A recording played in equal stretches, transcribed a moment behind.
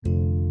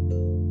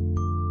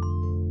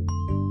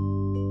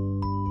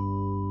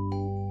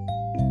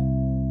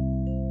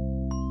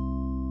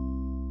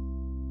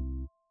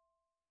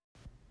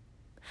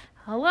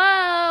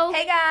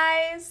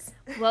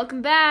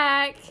Welcome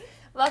back.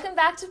 Welcome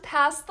back to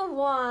Pass the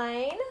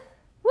Wine.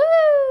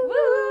 Woo!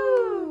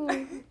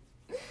 Woo!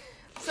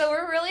 So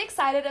we're really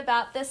excited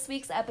about this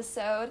week's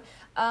episode.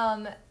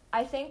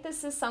 I think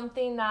this is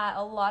something that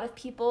a lot of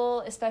people,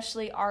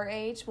 especially our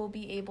age, will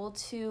be able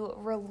to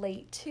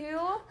relate to.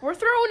 We're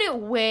throwing it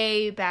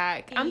way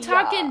back. I'm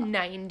talking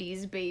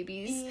 90s,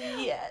 babies.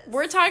 Yes.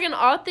 We're talking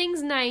all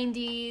things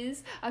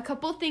 90s, a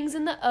couple things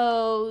in the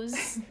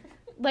O's,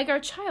 like our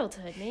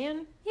childhood,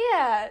 man.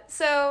 Yeah.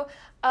 So,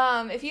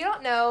 if you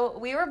don't know,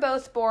 we were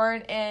both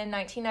born in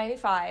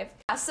 1995.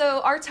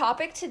 So our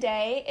topic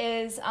today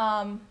is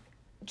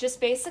just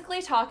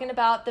basically talking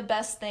about the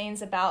best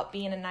things about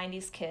being a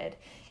 90s kid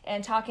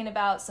and talking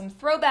about some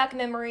throwback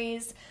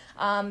memories.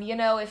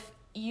 If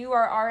you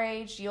are our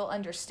age, you'll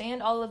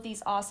understand all of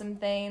these awesome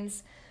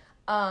things.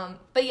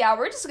 But yeah,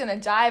 we're just going to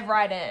dive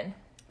right in.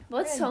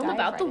 Let's tell them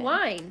about the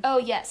wine. Oh,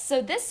 yes.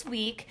 So this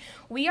week,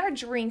 we are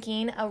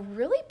drinking a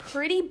really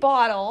pretty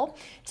bottle.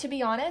 To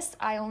be honest,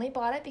 I only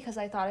bought it because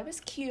I thought it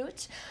was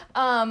cute.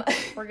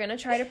 We're going to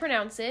try to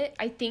pronounce it.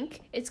 I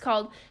think it's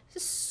called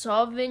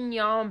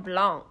Sauvignon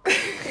Blanc.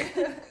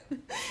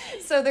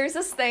 So there's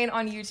this thing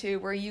on YouTube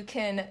where you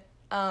can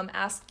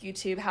ask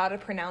YouTube how to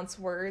pronounce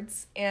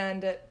words.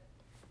 And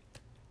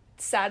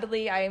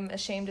sadly, I'm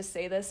ashamed to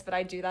say this, but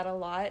I do that a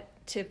lot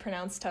to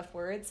pronounce tough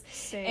words.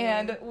 Same.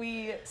 And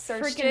we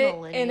searched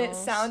Freaking it, and it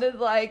millennials. sounded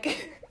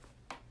like...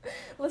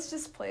 Let's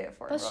just play it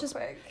for Let's real just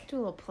quick. do a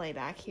little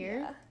playback here.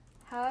 Yeah.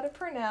 How to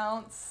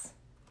pronounce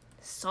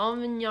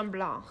Sauvignon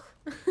Blanc.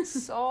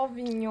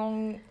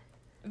 Sauvignon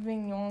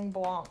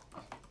Blanc.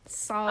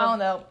 Sau- I don't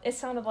know. It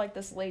sounded like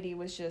this lady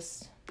was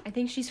just... I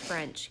think she's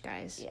French,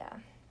 guys. Yeah.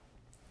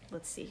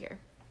 Let's see here.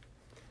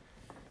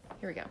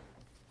 Here we go.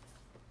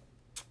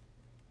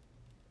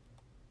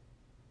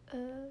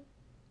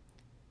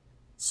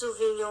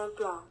 Sauvignon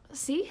Blanc.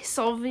 See?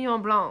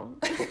 Sauvignon Blanc.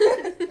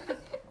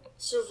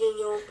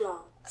 Sauvignon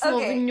Blanc.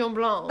 Sauvignon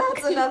Blanc.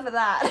 That's enough of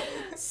that.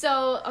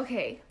 So,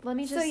 okay. Let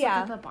me just So,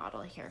 yeah. look at the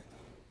bottle here.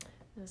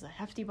 It was a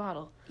hefty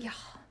bottle. Yeah.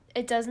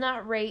 It does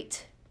not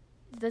rate...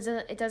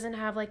 It doesn't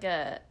have, like,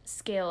 a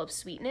scale of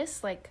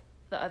sweetness like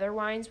the other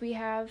wines we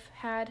have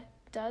had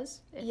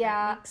does, if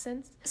Yeah. that makes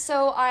sense.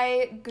 So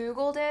I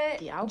Googled it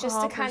The alcohol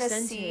just to kind of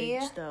percentage, see.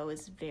 though,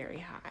 is very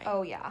high.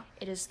 Oh, yeah.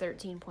 It is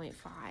 13.5.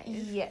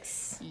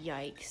 Yes.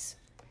 Yikes.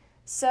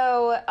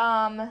 So,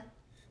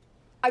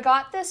 I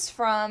got this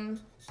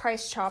from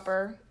Price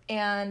Chopper,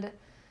 and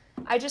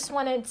I just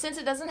wanted, since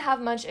it doesn't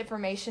have much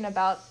information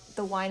about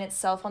the wine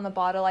itself on the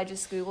bottle, I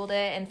just Googled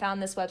it and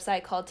found this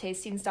website called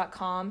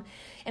tastings.com,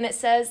 and it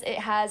says it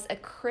has a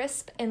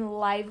crisp and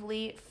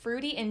lively,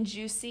 fruity and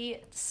juicy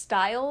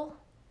style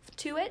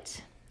to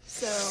it.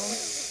 So,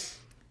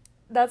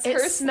 that's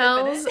her It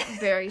smells snippet.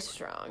 very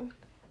strong.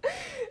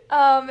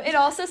 It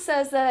also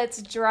says that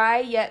it's dry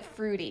yet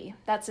fruity.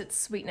 That's its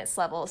sweetness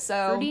level.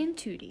 So Fruity and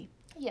tooty.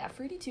 yeah,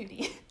 fruity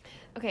tooty.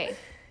 Okay.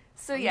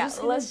 So I'm yeah, just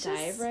gonna let's dive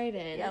just right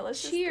in. Yeah,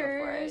 let's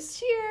Cheers.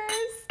 just go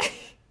for it. Cheers.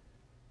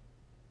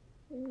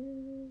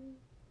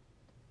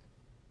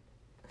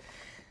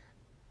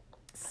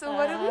 So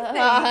what do we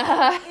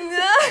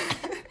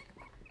think?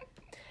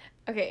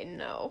 Okay,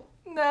 no.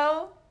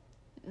 No.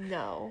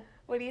 No.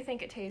 What do you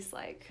think it tastes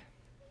like?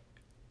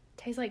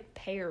 Tastes like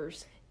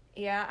pears.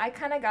 Yeah, I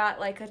kind of got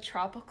like a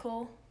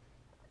tropical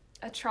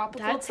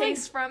That's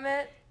taste from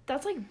it.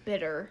 That's like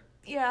bitter.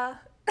 Yeah.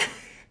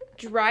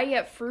 Dry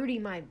yet fruity,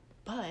 my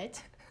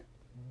butt.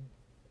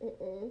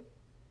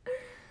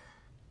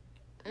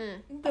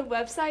 The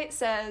website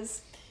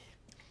says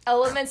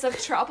elements of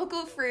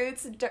tropical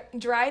fruits,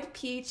 dried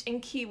peach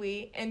and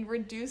kiwi, and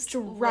reduced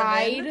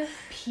Dried lemon.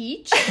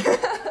 peach?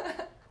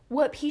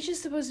 What peach is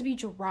supposed to be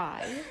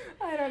dry?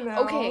 I don't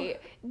know. Okay,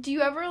 do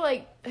you ever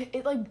like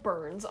it like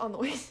burns on the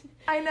way?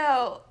 I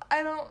know.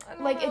 I don't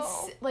Like know.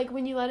 it's like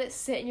when you let it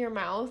sit in your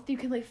mouth, you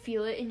can like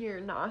feel it in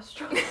your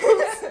nostrils.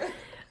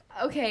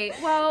 Okay,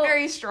 well,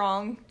 very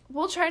strong.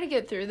 we'll try to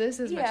get through this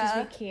as much as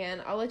Yeah. we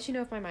can. I'll let you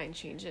know if my mind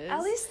changes.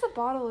 At least the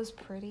bottle is it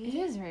pretty.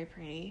 is very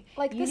pretty.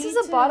 Like, You this is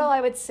need a bottle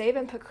I would save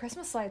and put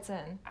Christmas lights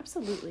in.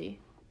 Absolutely.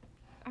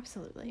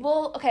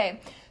 Well, okay.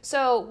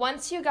 So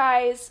once you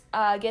guys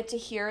get to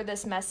hear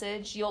this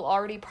message, you'll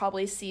already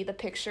probably see the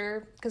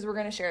picture, because we're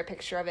going to share a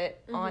picture of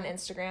it on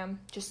Instagram,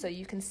 just so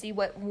you can see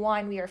what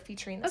wine we are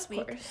featuring this Of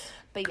week. course.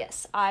 But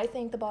yes, I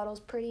think the bottle's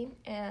pretty,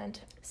 and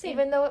Same.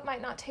 even though it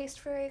might not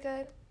taste very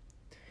good,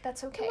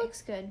 that's okay. It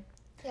looks good.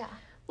 Yeah.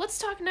 Let's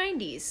talk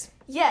 90s.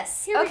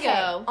 Yes. Here we okay.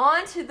 go.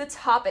 On to the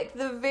topic.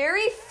 The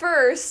very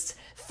first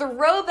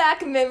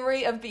throwback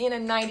memory of being a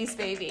 90s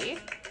baby.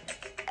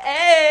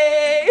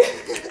 Hey!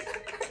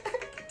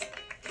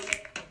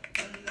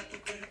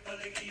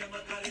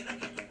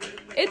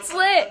 It's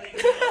lit.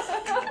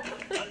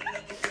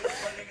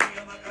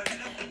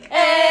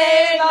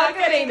 Hey,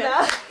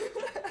 Macarena!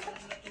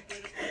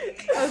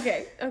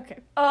 Okay.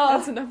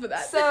 That's enough of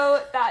that.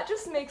 So that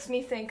just makes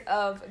me think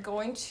of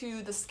going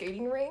to the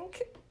skating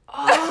rink.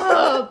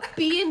 Oh,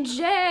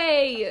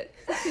 B&J.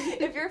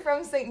 If you're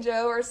from St.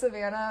 Joe or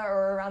Savannah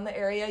or around the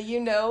area, you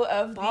know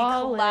of the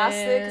Ballin'.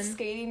 classic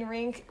skating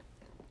rink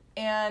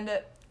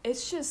And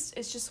it's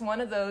just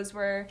one of those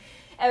where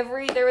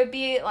there would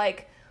be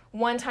like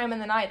one time in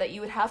the night that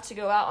you would have to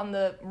go out on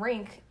the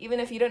rink, even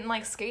if you didn't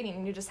like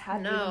skating, you just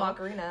had to do the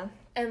Macarena.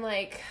 And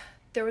like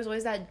there was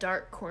always that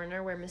dark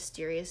corner where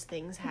mysterious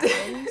things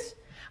happened.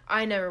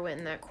 I never went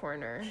in that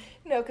corner.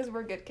 No, because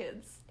we're good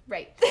kids.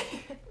 Right.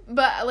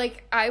 But,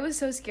 like, I was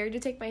so scared to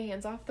take my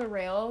hands off the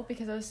rail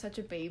because I was such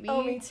a baby.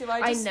 Oh, me too.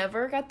 I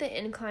never got the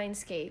incline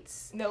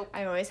skates. Nope.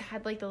 I always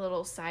had, like, the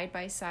little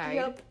side-by-side.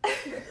 Yep.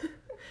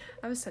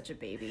 I was such a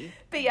baby.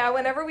 But, yeah,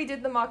 whenever we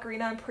did the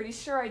Macarena, I'm pretty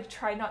sure I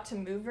tried not to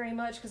move very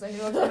much because I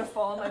knew I was going to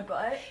fall on my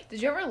butt.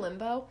 Did you ever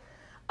limbo?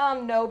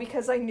 No,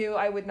 because I knew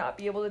I would not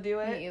be able to do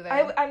it. Me either.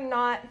 I'm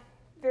not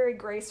very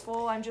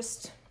graceful.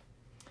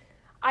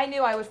 I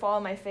knew I would fall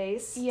on my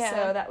face, so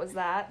that was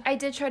that. I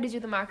did try to do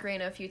the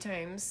Macarena a few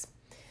times.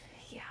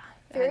 Yeah,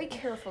 very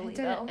carefully, it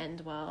didn't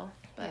end well,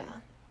 but yeah.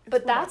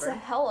 But that's a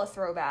hella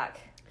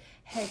throwback.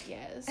 Heck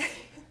yes.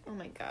 Oh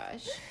my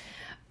gosh.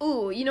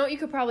 Ooh, you know what you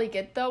could probably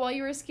get, though, while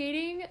you were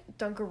skating?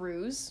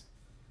 Dunkaroos.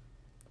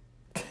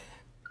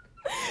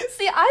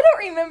 See, I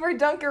don't remember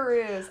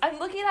Dunkaroos. I'm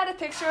looking at a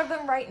picture of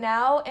them right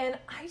now, and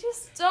I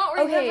just don't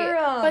remember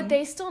them. But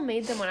they still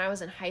made them when I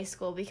was in high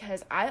school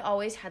because I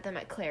always had them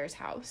at Claire's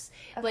house.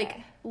 Okay.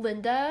 Like,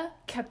 Linda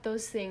kept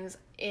those things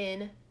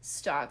in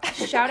stock.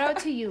 Shout out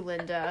to you,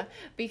 Linda,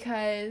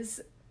 because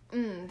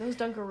those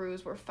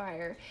Dunkaroos were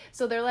fire.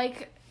 So they're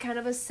like kind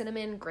of a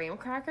cinnamon graham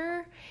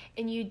cracker,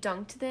 and you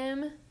dunked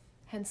them,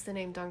 hence the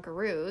name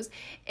Dunkaroos,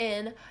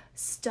 in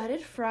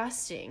studded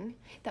frosting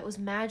that was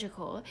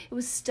magical. It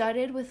was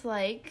studded with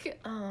like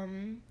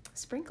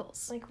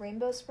sprinkles. Like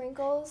rainbow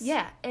sprinkles?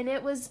 Yeah, and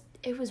it was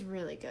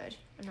really good.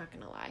 I'm not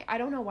gonna lie. I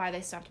don't know why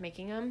they stopped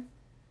making them.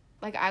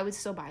 Like, I would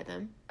still buy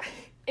them.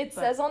 It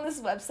says on this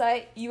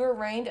website, you were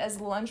reigned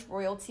as lunch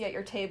royalty at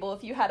your table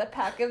if you had a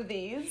pack of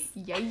these.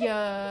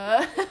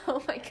 Yeah.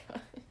 Oh my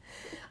god.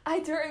 I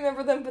don't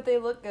remember them, but they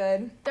look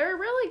good. They're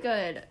really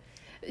good.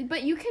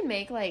 But you can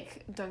make,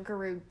 like,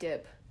 Dunkaroo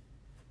dip.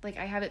 Like,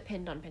 I have it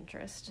pinned on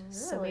Pinterest. Really?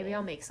 So maybe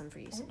I'll make some for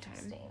you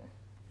sometime.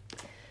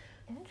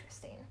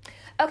 Interesting.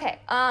 Okay,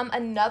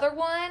 another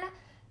one.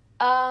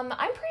 I'm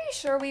pretty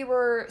sure we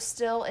were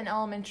still in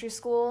elementary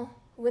school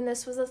when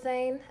this was a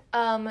thing.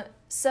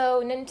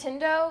 So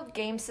Nintendo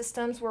game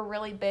systems were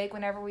really big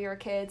whenever we were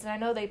kids, and I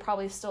know they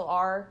probably still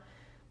are.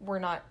 We're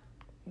not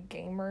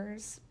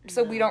gamers,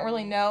 so we don't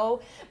really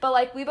know. But,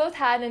 like, we both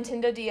had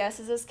Nintendo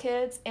DSs as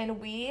kids,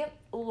 and we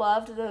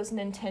loved those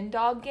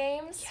Nintendog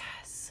games.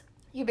 Yes.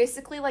 You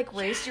basically, like,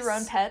 raised your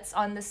own pets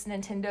on this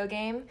Nintendo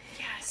game.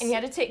 Yes. And you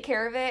had to take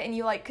care of it, and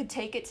you, like, could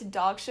take it to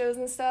dog shows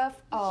and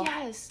stuff. Oh.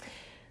 Yes.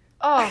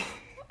 Oh,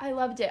 I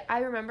loved it. I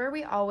remember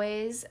me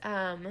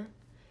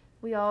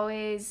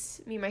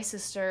and my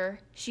sister,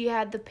 she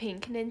had the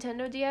pink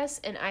Nintendo DS,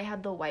 and I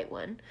had the white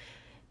one.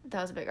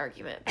 That was a big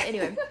argument. But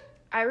anyway,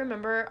 I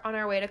remember on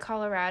our way to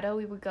Colorado,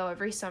 we would go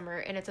every summer,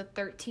 and it's a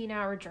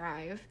 13-hour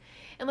drive.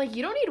 And, like,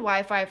 you don't need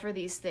Wi-Fi for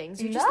these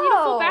things. You just need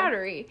a full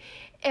battery.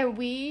 And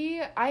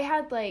I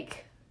had,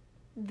 like,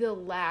 the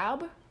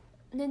lab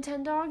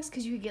Nintendogs,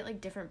 because you could get,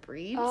 like, different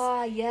breeds.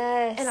 Ah,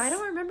 yes. And I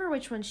don't remember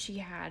which one she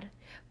had.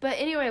 But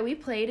anyway, we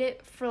played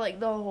it for, like,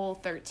 the whole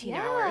 13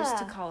 hours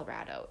to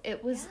Colorado.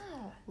 It was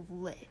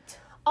lit.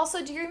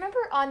 Also, do you remember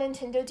on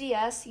Nintendo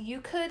DS,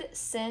 you could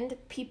send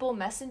people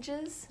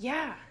messages?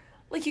 Yeah.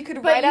 Like, you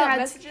could write out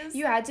messages?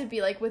 You had to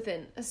be, like,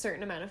 within a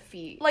certain amount of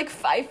feet. Like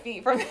 5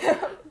 feet from them.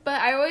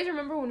 But I always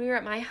remember when we were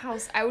at my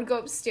house, I would go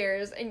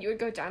upstairs and you would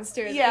go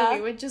downstairs and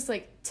we would just,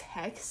 like,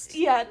 text.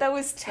 Yeah, that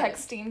was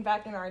texting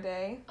back in our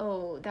day.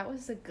 Oh, that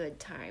was a good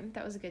time.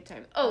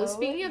 Oh,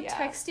 speaking of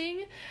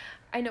texting,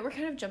 I know we're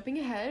kind of jumping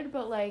ahead,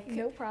 but, like...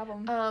 No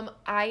problem.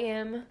 I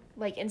am,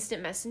 like,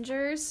 instant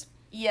messengers.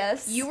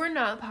 Yes. You were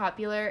not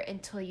popular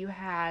until you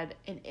had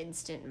an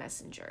instant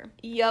messenger.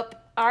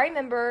 Yep. I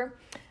remember...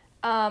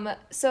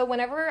 So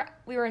whenever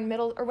we were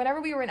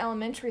in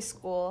elementary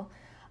school,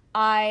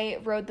 I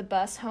rode the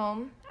bus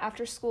home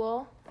after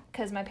school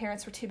because my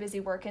parents were too busy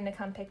working to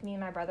come pick me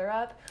and my brother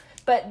up.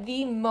 But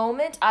the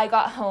moment I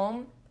got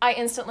home, I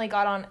instantly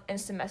got on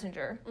Instant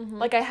Messenger. Mm-hmm.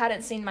 Like, I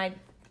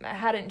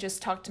hadn't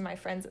just talked to my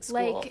friends at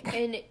school. Like,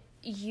 and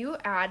you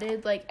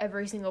added, like,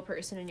 every single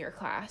person in your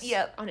class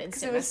on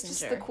Instant Messenger. It was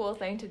just the cool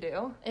thing to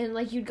do. And,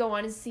 like, you'd go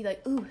on and see,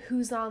 like, ooh,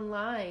 who's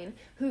online?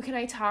 Who can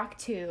I talk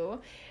to?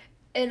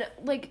 And,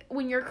 like,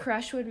 when your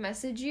crush would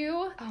message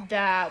you,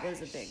 that was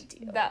a big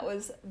deal. That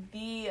was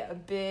the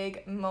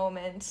big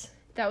moment.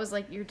 That was,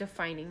 like, your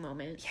defining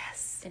moment.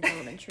 Yes. In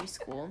elementary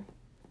school,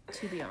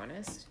 to be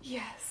honest.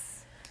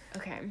 Yes.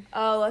 Okay.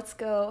 Oh, let's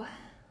go.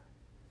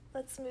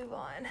 Let's move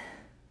on.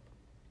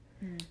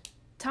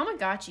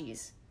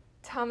 Tamagotchis.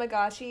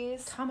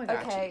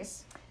 Okay.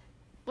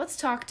 Let's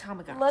talk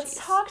Tamagotchis. Let's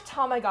talk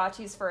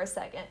Tamagotchis for a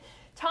second.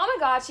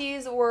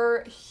 Tamagotchis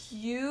were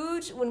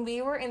huge when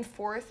we were in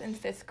 4th and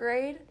 5th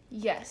grade.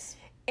 Yes.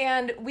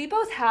 And we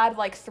both had,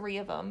 like, 3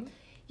 of them.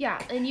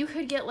 Yeah, and you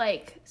could get,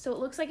 like, so it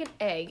looks like an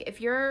egg.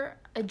 If you're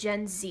a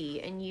Gen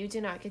Z and you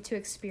did not get to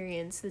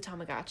experience the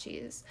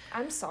Tamagotchis.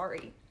 I'm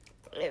sorry.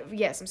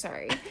 Yes, I'm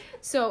sorry.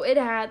 So it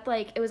had,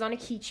 like, it was on a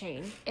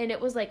keychain, and it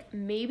was, like,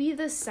 maybe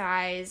the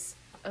size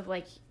of,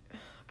 like,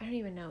 I don't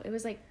even know. It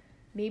was, like,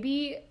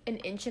 maybe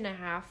 1.5 inches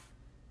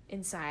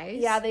in size.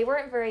 Yeah, they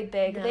weren't very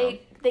big. No.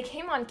 They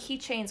came on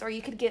keychains, or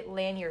you could get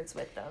lanyards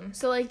with them.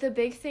 So, like, the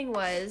big thing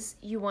was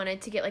you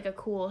wanted to get, like, a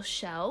cool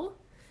shell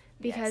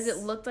because Yes.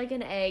 it looked like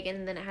an egg,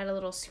 and then it had a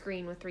little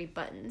screen with 3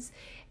 buttons.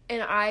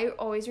 And I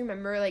always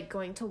remember, like,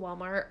 going to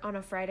Walmart on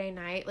a Friday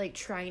night, like,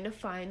 trying to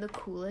find the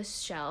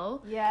coolest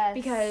shell. Yes.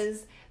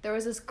 Because there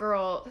was this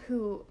girl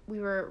who we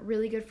were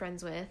really good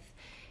friends with,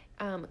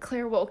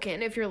 Claire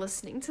Wolken, if you're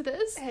listening to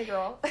this. Hey,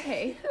 girl.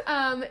 Hey,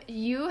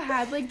 you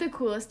had, like, the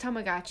coolest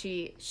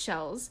Tamagotchi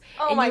shells.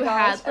 Oh and my you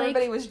gosh, had, like,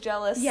 everybody was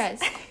jealous.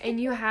 Yes, and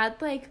you had,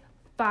 like,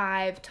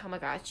 5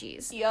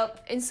 Tamagotchis.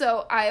 Yep. And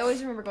so I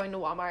always remember going to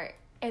Walmart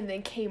and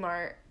then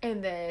Kmart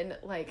and then,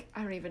 like,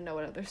 I don't even know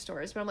what other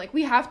stores, but I'm like,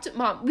 we have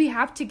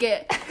to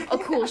get a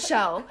cool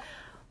shell.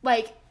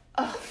 Like,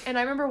 ugh. And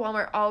I remember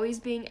Walmart always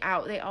being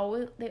out. They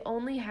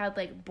only had,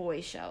 like,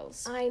 boy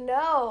shells. I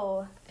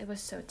know. It was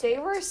so They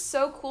ticked. were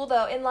so cool,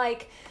 though. And,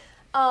 like,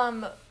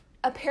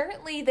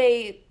 apparently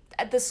they,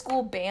 at the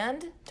school,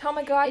 banned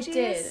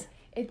Tamagotchis.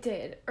 It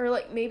did. Or,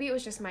 like, maybe it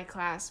was just my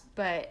class,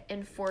 but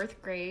in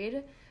 4th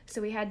grade,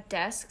 so we had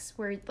desks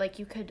where, like,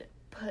 you could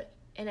put,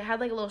 and it had,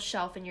 like, a little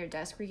shelf in your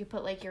desk where you could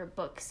put, like, your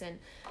books and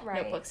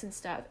Right. notebooks and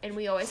stuff. And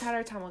we always had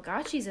our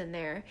Tamagotchis in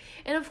there.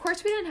 And, of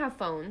course, we didn't have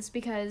phones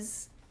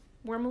because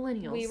we're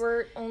millennials. We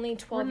were only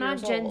 12 We're not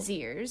years Gen old.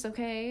 Zers,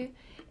 okay?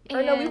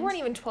 Or no, we And- weren't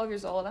even 12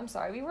 years old. I'm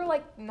sorry. We were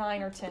like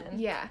 9 or 10.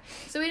 Yeah.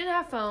 So we didn't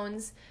have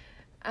phones.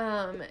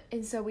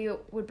 And so we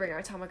would bring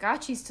our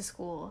Tamagotchis to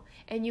school.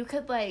 And you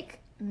could, like,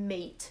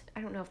 mate.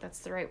 I don't know if that's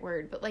the right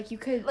word, but, like, you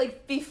could...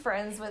 Like, be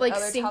friends with like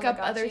other sync up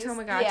other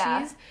Tamagotchis.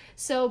 Yeah.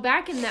 So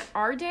back in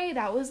our day,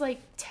 that was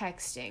like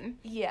texting.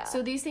 Yeah.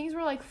 So these things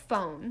were like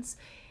phones.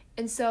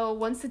 And so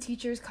once the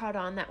teachers caught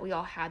on that we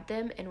all had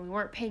them and we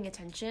weren't paying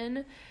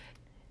attention,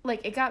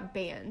 like it got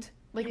banned.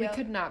 Like Yep. we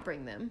could not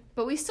bring them.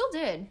 But we still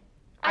did.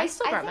 I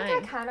still brought think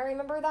mine. I kind of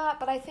remember that,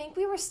 but I think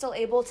we were still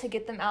able to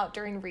get them out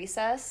during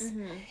recess.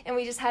 Mm-hmm. And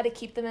we just had to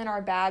keep them in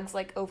our bags,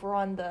 like, over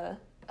on the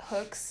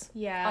hooks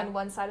Yeah. on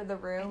one side of the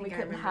room. We think I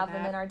couldn't remember have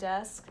them that. in our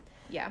desk.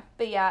 Yeah.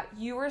 But yeah,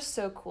 you were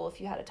so cool if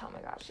you had a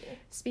Tamagotchi.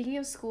 Speaking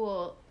of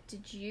school,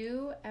 did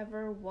you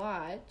ever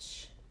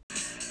watch...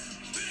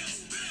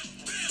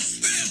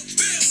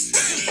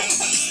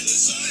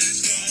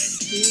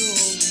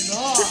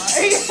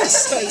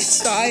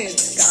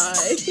 Science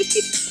guy.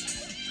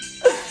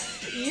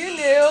 You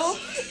knew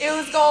it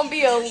was gonna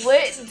be a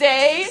lit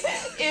day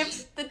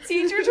if the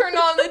teacher turned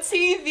on the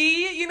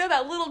TV. You know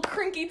that little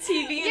crinky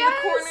TV in the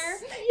corner?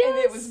 And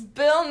it was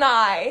Bill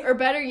Nye. Or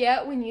better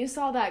yet, when you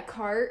saw that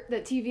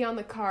TV on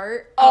the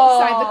cart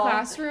Oh, outside the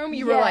classroom,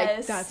 you were like,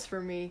 yes. that's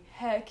for me.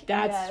 Heck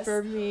That's yes.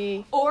 for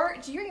me. Or,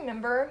 do you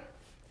remember,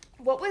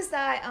 what was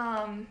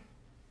that,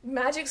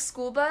 Magic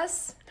School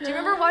Bus? Do you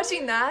remember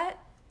watching that?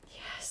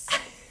 Yes.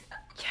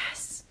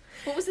 Yes.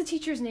 What was the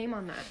teacher's name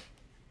on that?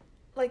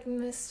 Like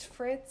Miss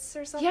Fritz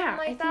or something Yeah,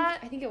 like that?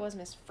 I think it was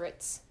Miss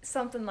Fritz.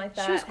 Something like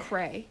that. She was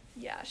cray.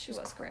 Yeah, she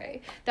was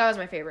great. That was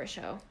my favorite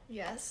show.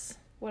 Yes.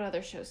 What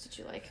other shows did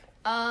you like?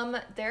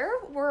 There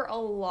were a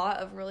lot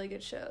of really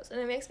good shows, and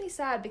it makes me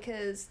sad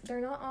because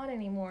they're not on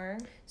anymore.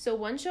 So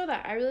one show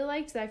that I really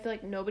liked that I feel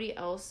like nobody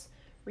else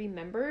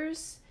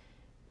remembers,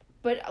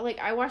 but like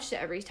I watched it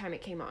every time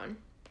it came on.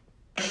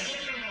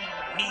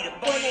 Need a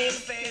boy named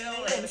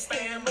Phil and his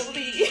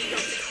family.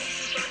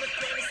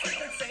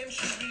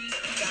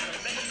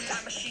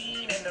 Time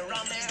machine and they're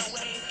on their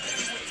way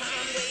to a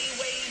time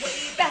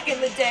way Back in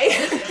the day.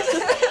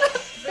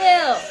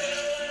 Phil!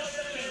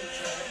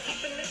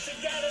 keeping it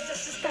together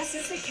just as Fast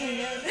as they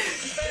can.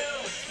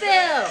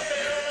 Phil!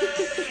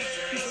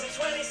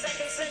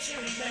 22nd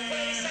century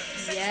man.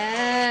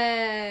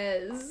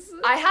 Yes!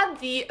 I had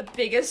the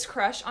biggest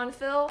crush on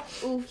Phil.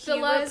 Ooh, He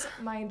Philip. was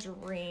my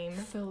dream.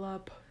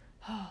 Philip.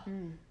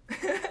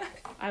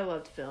 I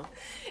loved Phil.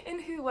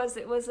 And who was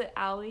it? Was it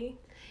Allie?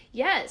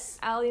 Yes.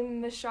 Allie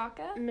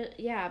Mishaka?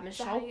 Yeah, that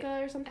how you-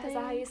 Mishalka or something. Is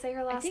that how you say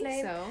her last I think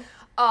name? so.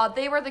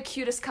 They were the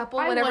cutest couple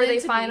I whenever wanted they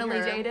to be finally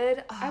her.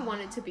 dated. I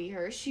wanted to be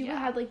her. She Yeah.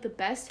 had like the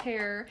best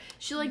hair.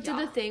 She like did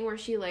Yeah. the thing where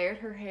she layered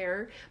her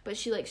hair, but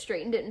she like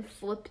straightened it and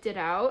flipped it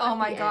out. Oh at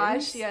my the gosh,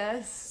 ends.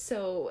 yes.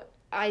 So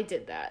I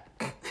did that.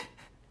 And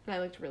I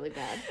looked really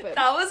bad, but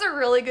That was a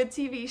really good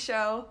TV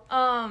show.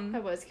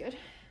 that was good.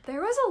 There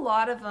was a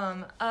lot of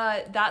them.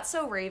 That's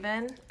So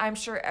Raven. I'm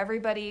sure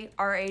everybody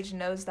our age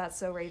knows That's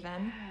So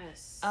Raven.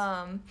 Yes.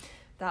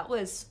 That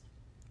was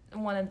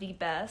one of the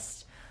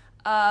best.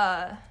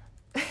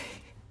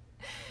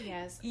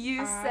 Yes.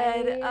 You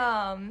said,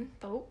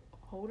 Oh,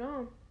 hold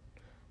on.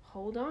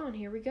 Hold on.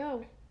 Here we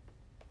go.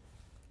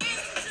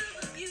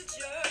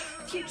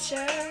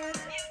 future.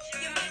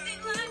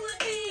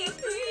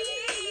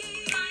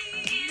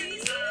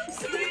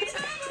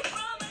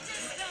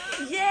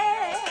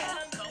 Yeah.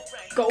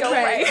 Go, Go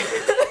Ray. Ray.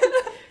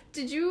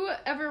 Did you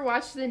ever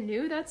watch the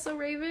new That's So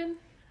Raven?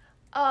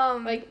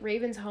 Like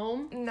Raven's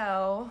Home?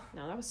 No.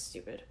 No, that was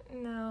stupid.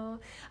 No.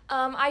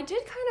 I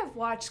did kind of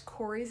watch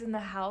Corey's in the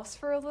House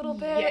for a little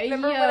bit. Yeah,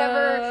 Remember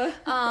yeah.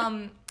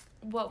 whenever,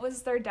 what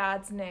was their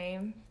dad's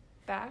name?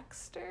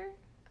 Baxter?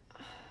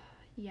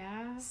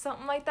 Yeah.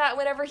 Something like that.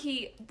 Whenever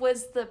he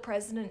was the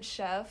president's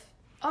chef.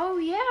 Oh,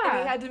 And he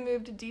yeah. had to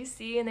move to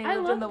DC and they I lived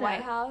in love the White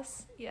that.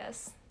 House.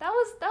 Yes. That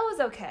was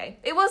okay.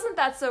 It wasn't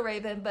That's So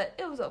Raven, but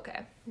it was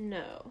okay.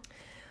 No.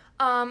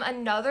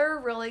 Another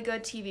really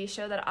good TV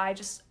show that I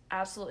just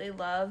absolutely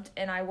loved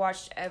and I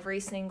watched every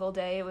single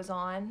day it was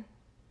on,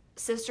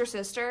 Sister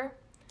Sister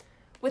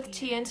with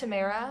Tia and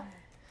Tamara.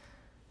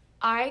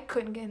 I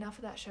couldn't get enough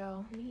of that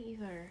show. Me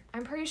either.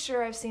 I'm pretty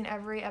sure I've seen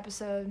every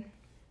episode.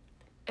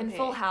 And Okay.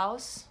 Full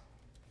House.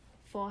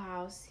 Full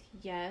House,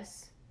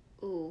 yes.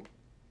 Ooh,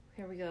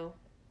 here we go.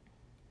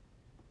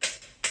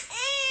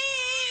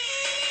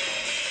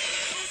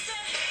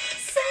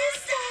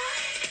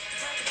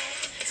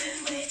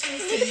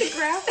 Look at the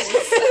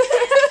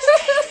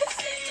graphics.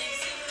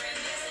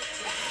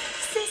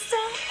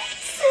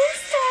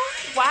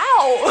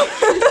 Wow.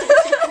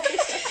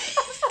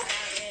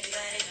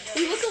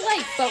 We look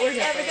alike, but we're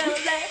different.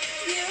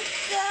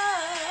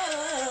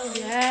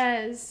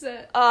 Yes. Oh,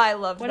 I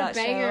loved What a that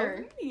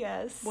banger. show.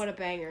 Yes. What a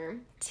banger.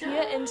 Tia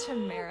and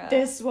Tamara.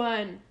 This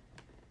one.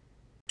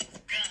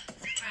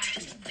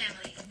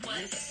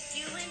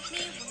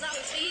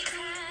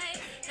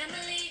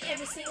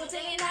 Every single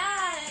day and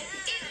night.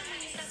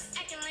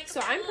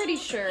 So I'm pretty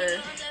sure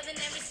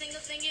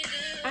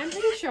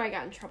I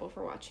got in trouble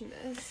for watching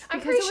this. I'm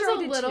Because pretty it sure I was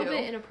a did little too.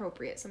 bit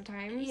inappropriate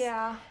sometimes.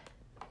 Yeah.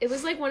 It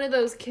was like one of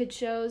those kid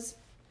shows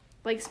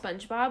like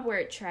SpongeBob where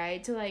it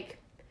tried to like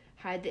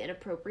hide the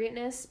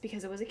inappropriateness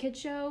because it was a kid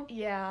show,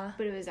 Yeah.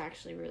 but it was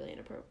actually really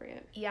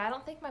inappropriate. Yeah, I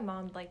don't think my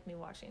mom liked me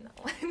watching that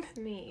one.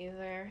 Me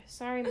either.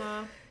 Sorry,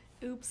 Ma.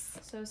 Oops.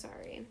 So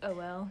sorry. Oh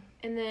well.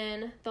 And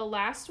then the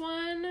last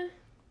one.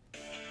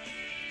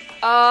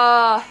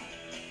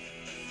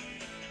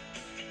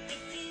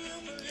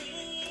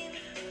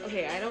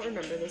 Okay, I don't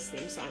remember this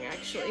theme song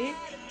actually.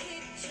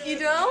 You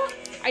don't?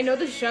 I know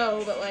the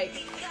show, but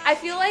like, I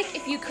feel like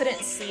if you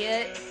couldn't see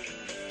it,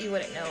 you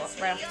wouldn't know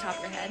right off the top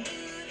of your head.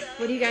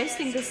 what do you guys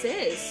think this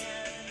is?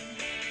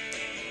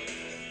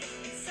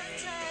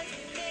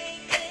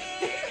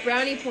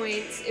 Brownie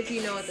points if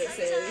you know what this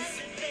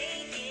is.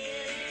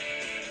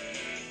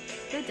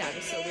 That dad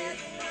is so weird.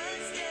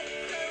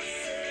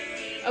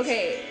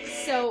 Okay,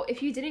 so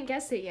if you didn't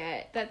guess it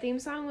yet, that theme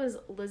song was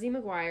Lizzie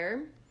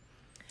McGuire.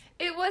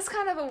 It was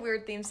kind of a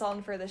weird theme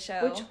song for the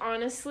show. Which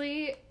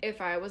honestly,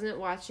 if I wasn't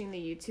watching the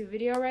YouTube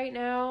video right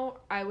now,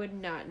 I would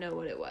not know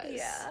what it was.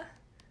 Yeah.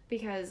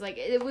 Because like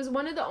it was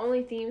one of the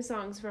only theme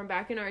songs from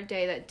back in our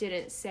day that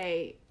didn't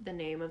say the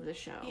name of the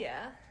show.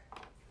 Yeah.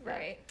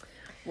 Right.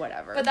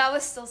 Whatever. But that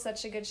was still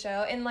such a good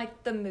show. And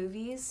like the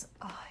movies.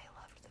 Oh,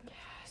 I loved them.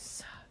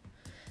 Yes.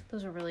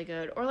 Those were really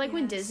good. Or like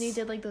when Yes. Disney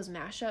did like those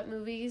mashup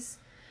movies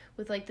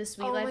with like The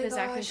Sweet Oh Life my of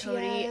Zack and gosh,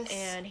 Cody yes.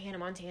 and Hannah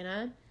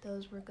Montana.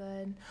 Those were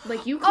good.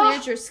 Like you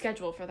cleared Oh! your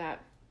schedule for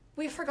that.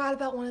 We forgot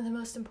about one of the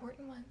most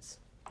important ones.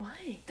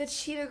 Why? The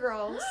Cheetah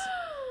Girls.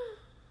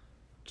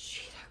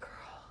 Cheetah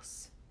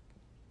Girls.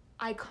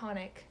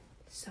 Iconic.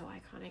 So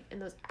iconic.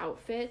 And those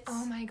outfits.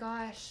 Oh my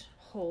gosh.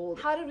 Hold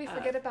How did we up.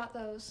 forget about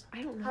those?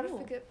 I don't know.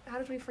 How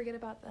did we forget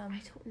about them?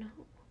 I don't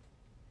know.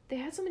 They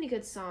had so many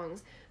good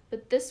songs,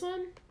 but this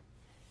one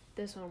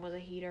was a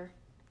heater.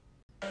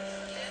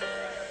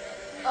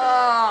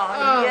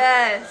 Oh,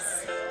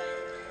 yes.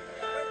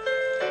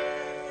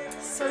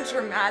 So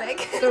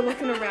dramatic. They're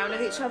looking around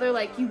at each other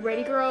like, "You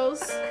ready,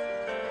 girls?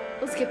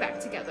 Let's get back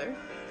together."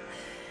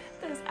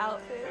 Those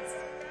outfits.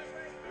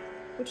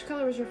 Which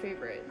color was your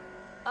favorite?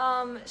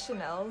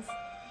 Chanel's.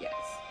 Yes.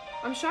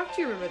 I'm shocked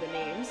you remember the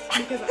names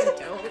because I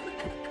don't.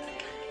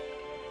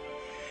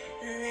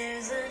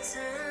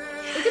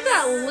 Look at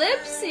that lip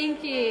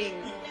syncing.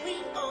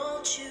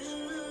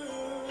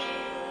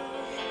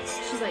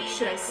 She's like,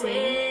 "Should I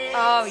sing?"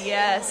 Oh,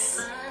 yes.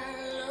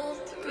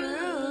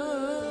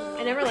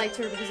 I never liked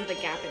her because of the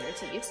gap in her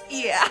teeth.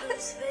 Yeah.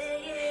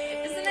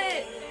 Isn't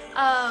it,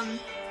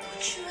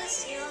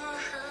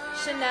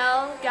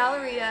 Chanel,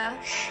 Galleria,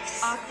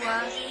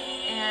 Aqua,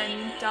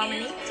 and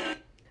Dominique?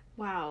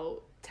 Wow,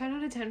 10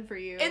 out of 10 for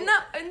you. Isn't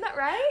that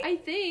right? I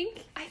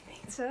think. I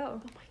think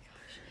so. Oh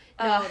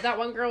my gosh. No, that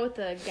one girl with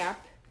the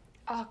gap,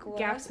 Aqua.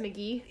 Gaps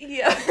McGee.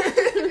 Yeah.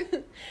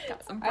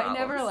 Got some I problems.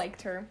 never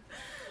liked her.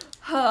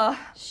 Huh.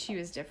 She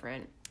was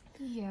different.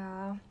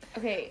 Yeah.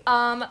 Okay,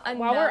 While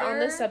while we're on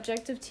the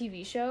subject of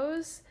TV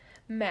shows,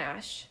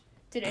 MASH.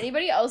 Did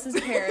anybody else's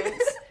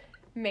parents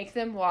make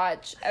them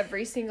watch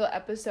every single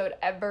episode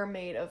ever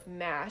made of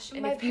MASH?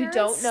 And My if you parents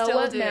don't know still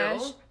what do.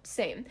 MASH,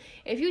 same.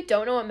 If you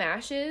don't know what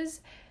MASH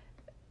is,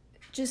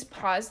 just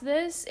pause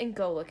this and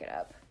go look it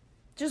up.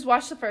 Just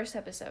watch the first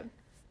episode,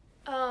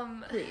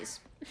 please.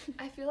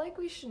 I feel like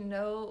we should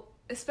know,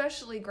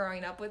 especially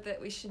growing up with it,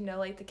 we should know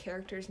like the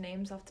characters'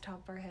 names off the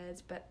top of our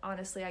heads, but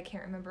honestly I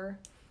can't remember.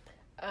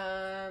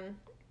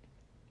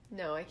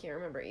 No, I can't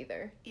remember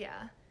either.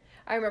 Yeah.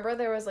 I remember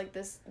there was like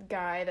this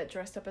guy that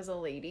dressed up as a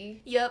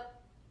lady.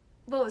 Yep.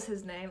 What was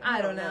his name?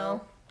 I don't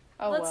know.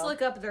 Oh, Let's well.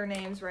 look up their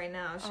names right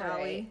now, shall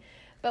we? Alright.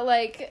 But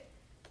like,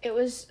 it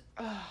was.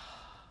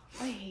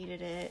 I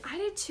hated it. I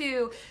did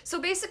too. So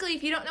basically,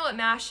 if you don't know what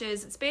MASH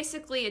is, it's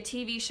basically a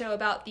TV show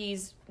about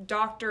these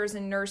doctors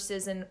and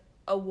nurses in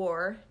a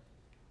war.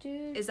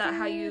 Is that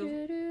how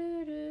you...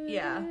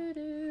 Yeah.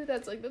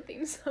 That's like the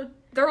theme song.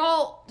 They're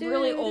all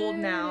really old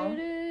now.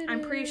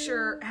 I'm pretty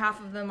sure half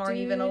of them aren't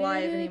even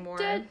alive anymore.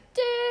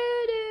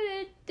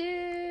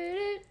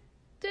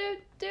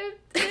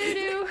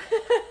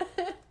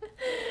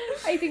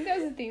 I think that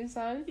was the theme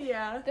song.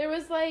 Yeah. There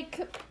was like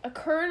a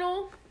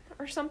colonel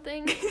or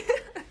something.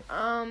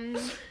 And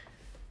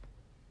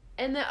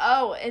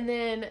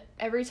then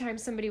every time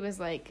somebody was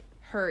like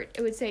hurt,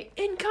 it would say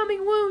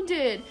incoming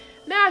wounded,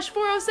 MASH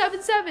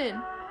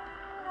 4077.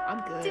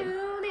 I'm good.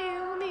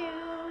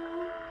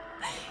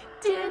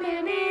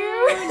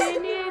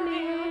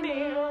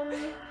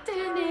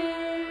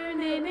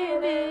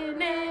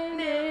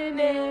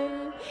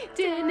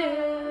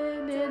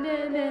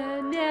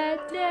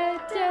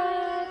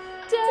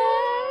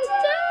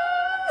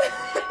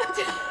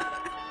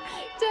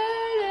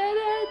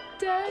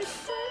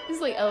 This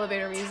is like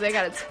elevator music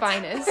at its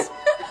finest.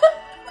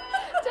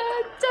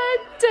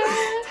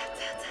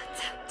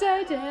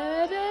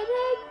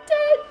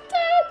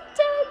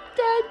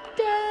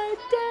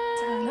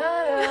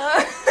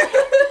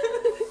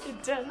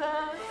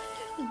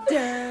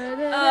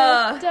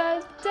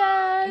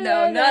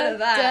 No, none of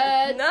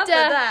that. None of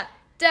that.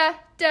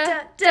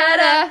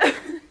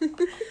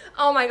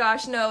 Oh my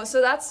gosh, no.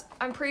 So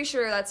I'm pretty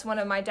sure that's one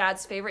of my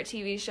dad's favorite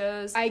TV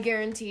shows. I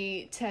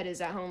guarantee Ted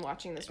is at home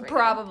watching this right now.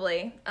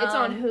 Probably. It's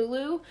on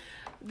Hulu.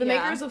 The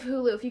yeah. makers of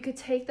Hulu, if you could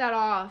take that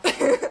off,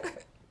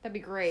 that'd be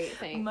great.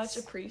 Thanks. Much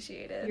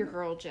appreciated. Your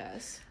girl,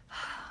 Jess.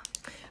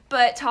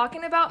 But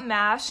talking about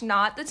MASH,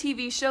 not the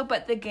TV show,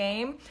 but the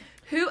game,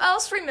 who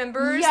else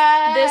remembers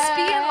Yes! this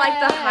being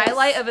like the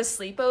highlight of a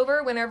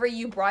sleepover whenever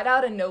you brought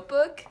out a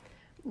notebook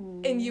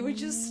and you would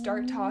just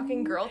start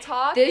talking girl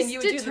talk and you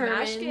would do the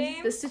MASH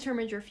game? This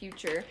determined your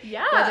future.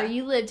 Yeah. Whether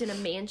you lived in a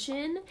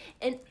mansion,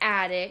 an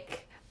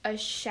attic, a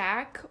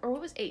shack, or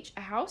what was H?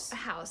 A house? A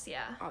house,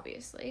 yeah.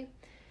 Obviously.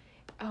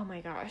 Oh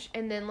my gosh.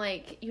 And then,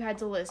 like, you had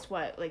to list,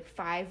 what, like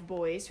 5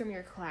 boys from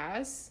your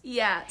class?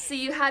 Yeah, so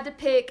you had to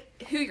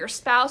pick who your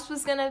spouse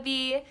was going to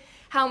be,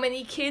 how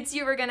many kids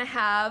you were going to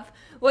have,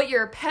 what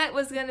your pet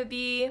was going to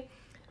be,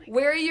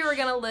 where you were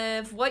going to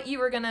live, what you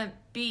were going to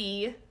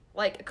be,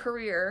 like a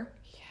career.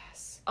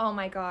 Yes. Oh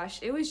my gosh,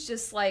 it was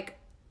just like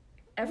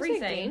It was a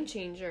everything. game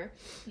changer.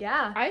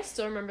 Yeah. I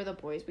still remember the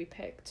boys we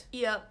picked.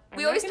 Yep. I'm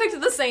We not always gonna-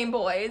 picked the same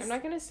boys. I'm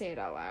not going to say it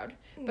out loud.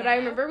 But No. I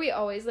remember we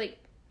always, like,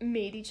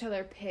 made each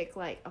other pick,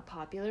 like, a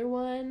popular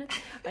one,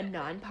 a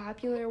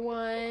non-popular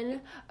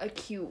one, a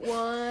cute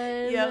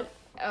one. Yep.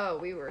 Oh,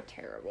 we were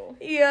terrible.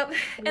 Yep. We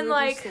And were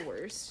like just the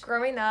worst.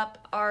 growing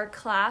up, our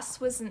class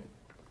wasn't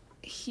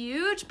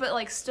huge, but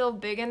like still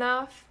big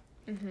enough.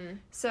 Mm-hmm.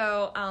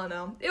 So I don't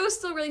know. It was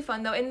still really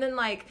fun though. And then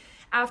like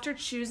after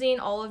choosing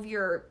all of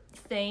your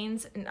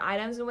things and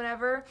items and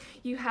whatever,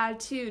 you had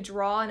to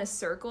draw in a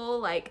circle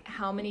like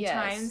how many Yes.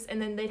 times, and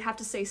then they'd have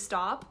to say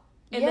stop.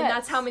 And then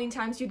that's Yes. how many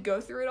times you'd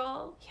go through it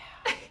all.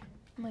 Yeah.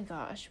 Oh my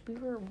gosh, we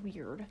were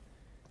weird.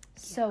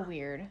 So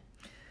weird.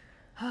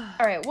 All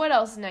right, what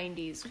else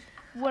 90s?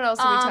 What else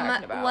are we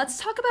talking about? Let's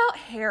talk about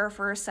hair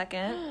for a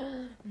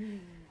second.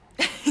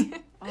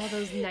 All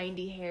those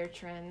 90 hair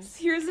trends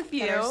Here's a that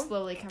few. are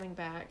slowly coming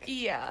back.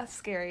 Yeah,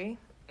 scary.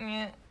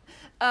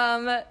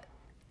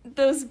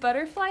 Those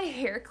butterfly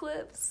hair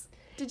clips.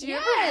 Did you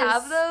ever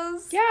have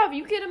those? Yeah,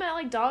 you get them at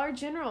like Dollar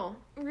General.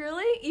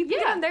 Really? You can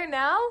get Yeah. them there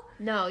now?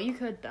 No, you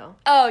could though.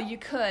 Oh, you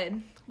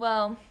could.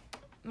 Well,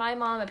 my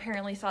mom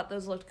apparently thought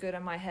those looked good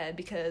on my head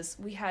because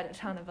we had a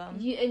ton of them.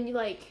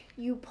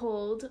 You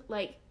pulled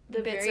like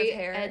the Bits very of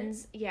hair.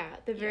 ends. Yeah,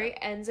 the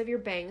very ends of your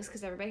bangs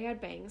because everybody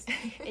had bangs,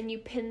 and you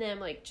pin them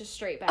like just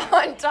straight back.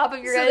 On top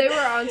of your So head. they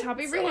were on top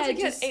of So your once head,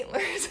 you get just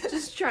antlers.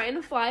 just trying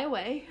to fly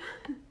away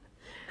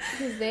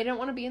because they didn't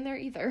want to be in there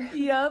either.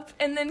 Yep.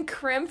 And then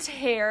crimped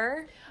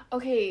hair.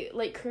 Okay,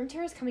 like crimped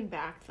hair is coming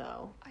back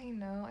though. I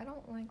know. I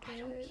don't like it. I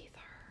don't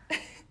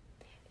either.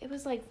 It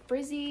was like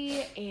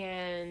frizzy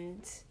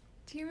and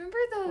Do you remember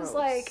those Gross.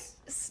 like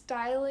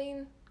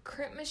styling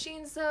crimp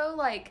machines though?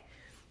 Like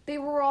they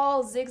were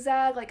all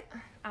zigzag. Like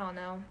I don't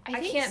know. I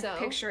think can't so.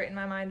 picture it in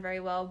my mind very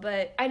well,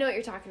 but I know what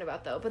you're talking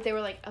about though. But they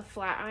were like a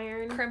flat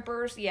iron.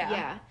 crimpers,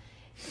 yeah,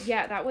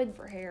 Yeah, that would.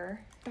 for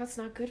hair. That's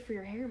not good for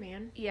your hair,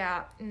 man.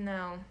 Yeah,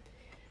 no.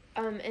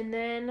 And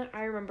then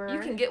I remember. You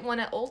can get one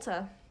at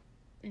Ulta.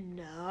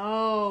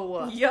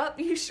 No. Yup,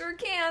 you sure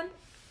can.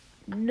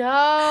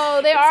 No,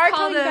 they are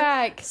called coming a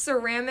back.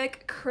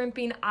 ceramic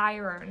crimping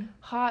iron.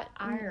 Hot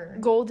Iron.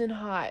 golden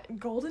hot.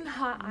 Golden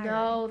hot iron.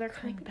 No, they're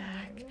coming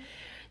back.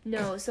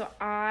 No, so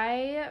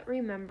I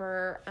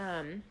remember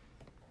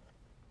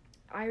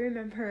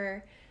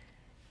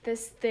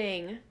this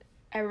thing.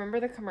 I remember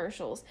the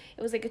commercials.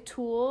 It was like a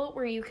tool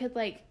where you could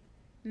like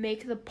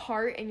make the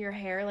part in your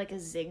hair like a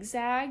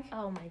zigzag.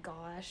 Oh my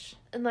gosh.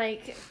 And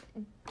like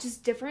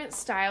just different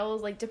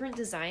styles, like different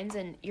designs,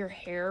 and your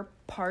hair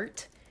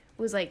part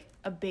was like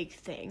a big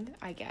thing,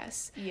 I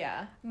guess.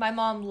 Yeah. My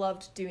mom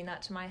loved doing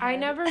that to my head. I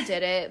never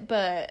did it,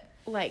 but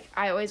like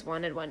I always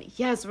wanted one.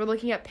 Yes, we're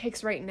looking at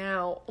pics right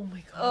now. Oh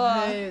my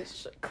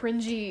gosh.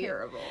 Cringy.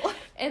 Terrible.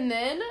 And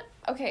then,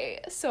 okay,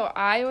 so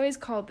I always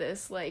called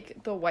this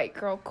like the white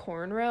girl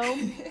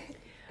cornrow.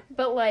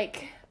 But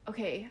like,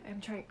 okay,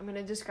 I'm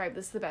gonna describe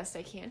this the best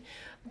I can.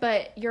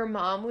 But your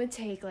mom would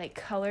take like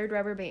colored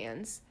rubber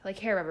bands, like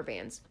hair rubber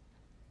bands,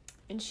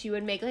 and she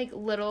would make like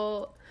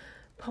little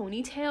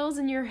ponytails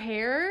in your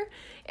hair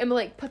and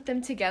like put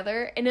them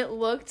together, and it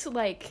looked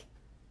like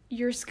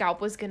your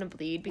scalp was gonna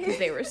bleed because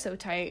they were so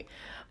tight.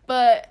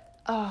 But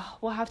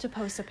we'll have to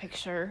post a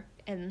picture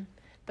in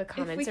the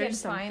comments if we or can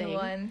something. find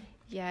one.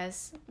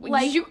 Yes.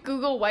 Like- Did you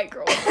Google white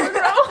girl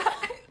cornrow?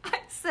 I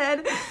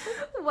said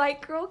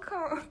white girl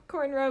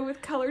cornrow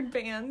with colored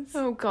bands.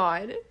 Oh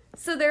God.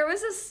 So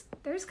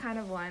there's kind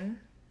of one.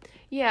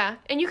 Yeah,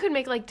 and you could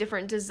make like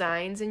different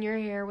designs in your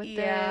hair with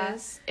Yeah.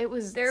 this. It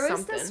was There was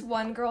something. this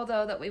one girl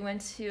though that we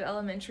went to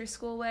elementary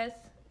school with.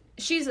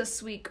 She's a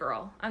sweet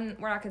girl.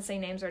 We're not gonna say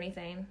names or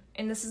anything,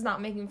 and this is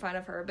not making fun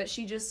of her, but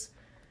she just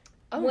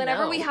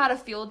whenever no. we had a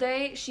field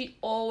day, she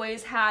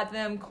always had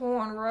them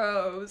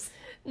cornrows.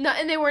 No,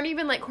 and they weren't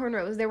even like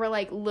cornrows. They were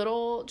like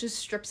little just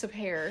strips of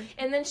hair.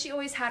 And then she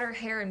always had her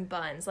hair in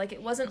buns. Like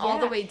it wasn't all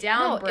the Yeah. way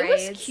down No,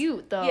 braids. it was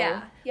cute though.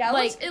 Yeah. Yeah,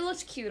 Like it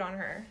looked cute on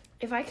her.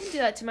 if I can do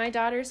that to my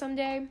daughter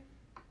someday,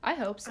 I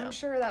hope so. I'm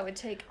sure that would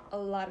take a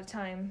lot of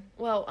time.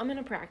 Well, I'm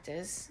gonna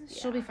practice.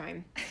 She'll be Yeah.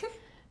 fine.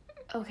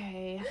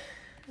 Okay,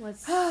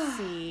 let's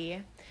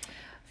see.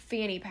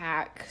 Fanny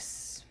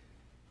packs.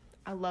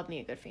 I love me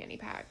a good fanny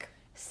pack.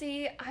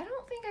 See, I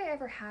don't think I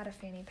ever had a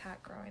fanny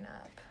pack growing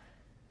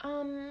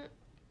up.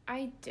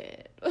 I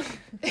did.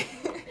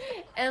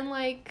 And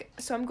like,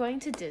 so I'm going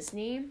to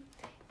Disney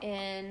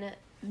in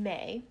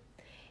May,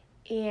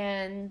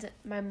 and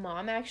my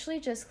mom actually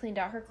just cleaned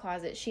out her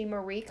closet. She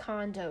Marie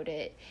Kondoed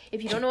it.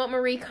 If you don't know what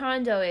Marie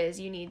Kondo is,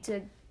 you need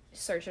to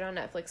search it on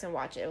Netflix and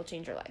watch it. It'll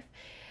change your life.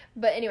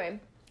 But anyway,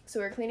 so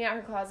we were cleaning out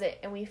her closet,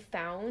 and we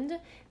found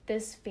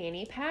this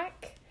fanny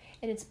pack,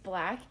 and it's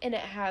black, and it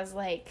has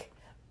like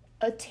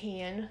a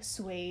tan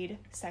suede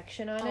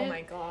section on it. Oh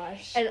my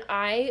gosh. And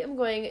I am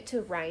going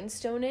to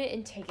rhinestone it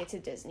and take it to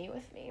Disney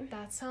with me.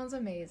 That sounds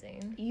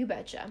amazing. You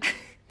betcha.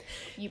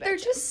 You betcha. They're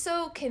just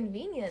so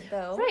convenient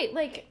though. right.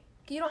 Like,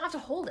 You don't have to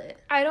hold it.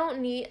 I don't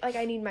need, like,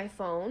 I need my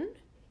phone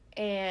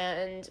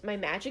and my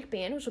magic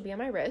band, which will be on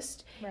my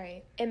wrist,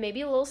 Right. and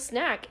maybe a little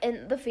snack.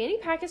 And the fanny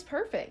pack is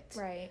perfect.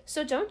 Right.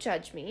 So don't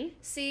judge me.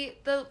 See,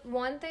 the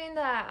one thing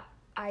that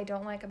I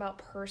don't like about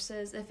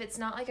purses, if it's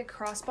not like a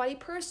crossbody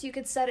purse, you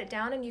could set it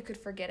down and you could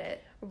forget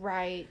it.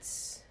 Right.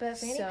 But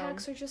fanny So,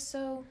 packs are just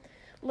so...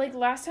 like,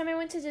 last time I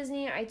went to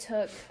Disney, I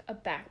took a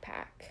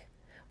backpack,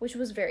 which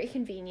was very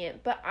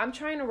convenient. But I'm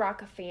trying to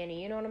rock a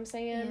fanny, you know what I'm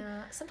saying?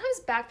 Yeah.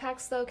 Sometimes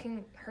backpacks, though,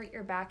 can hurt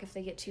your back if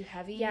they get too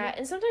heavy. Yeah,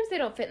 and sometimes they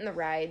don't fit in the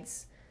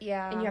rides.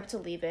 Yeah. And you have to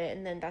leave it,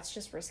 and then that's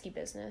just risky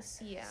business.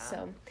 Yeah.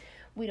 So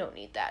we don't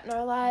need that in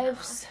our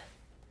lives.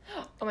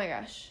 Oh my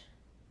gosh.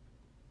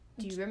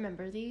 Do you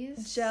remember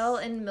these? Gel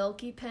and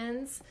Milky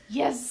pens.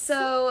 Yes.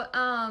 So,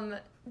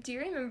 do you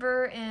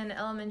remember in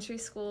elementary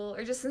school,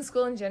 or just in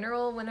school in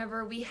general,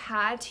 whenever we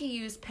had to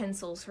use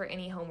pencils for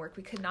any homework,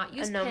 we could not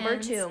use A number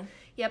pens. 2.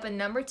 Yep, a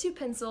number 2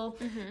 pencil.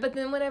 But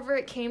then whenever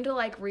it came to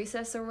like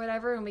recess or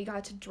whatever, and we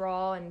got to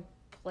draw and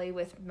play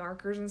with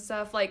markers and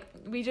stuff, like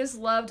we just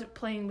loved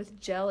playing with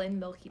gel and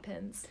Milky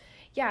pens.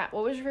 Yeah,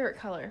 what was your favorite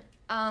color?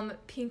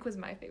 Pink was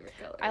my favorite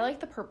color. I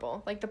like the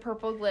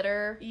purple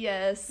glitter.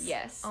 Yes.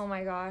 Yes. Oh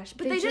my gosh.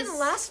 But They they just- didn't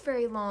last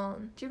very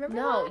long. Do you remember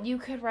No, that? you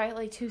could write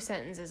like 2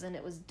 sentences and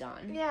it was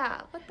done.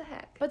 Yeah, what the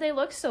heck? But they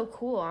look so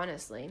cool,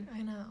 honestly.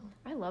 I know.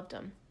 I loved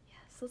them.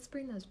 Yes, let's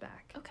bring those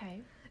back.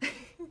 Okay.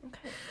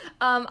 Okay.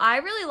 I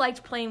really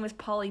liked playing with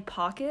Polly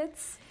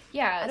Pockets.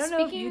 Yeah, I don't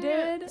know if you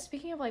did.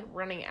 Speaking of like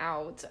running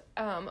out,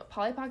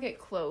 Polly Pocket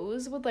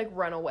clothes would like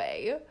run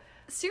away.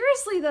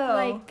 Seriously though.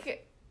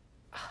 Like,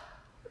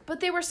 but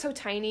they were so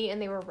tiny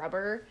and they were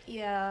rubber.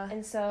 yeah.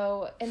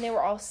 And they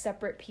were all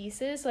separate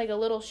pieces. Like a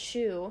little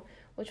shoe,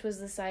 which was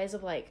the size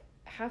of like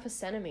half a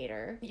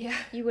centimeter. Yeah.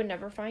 You would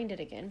never find it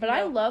again. But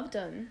I Nope. loved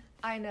them.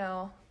 I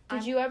know. Were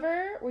you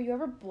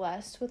ever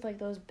blessed with like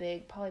those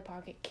big Polly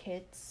Pocket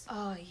kits?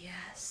 Oh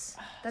yes.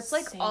 That's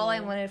like all I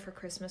same. wanted for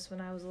Christmas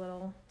when I was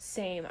little.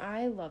 Same.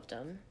 I loved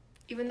them.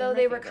 Even They're though my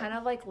they were favorite. kind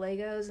of like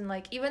Legos, and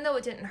like even though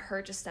it didn't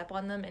hurt to step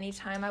on them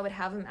anytime I would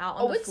have them out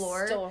Oh, on the it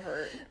floor, still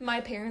hurt. my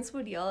parents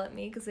would yell at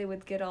me because they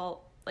would get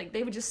all like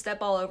they would just step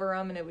all over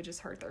them and it would just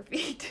hurt their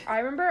feet. I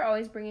remember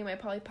always bringing my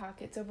Polly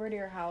Pockets over to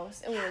your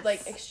house and we would like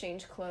Yes.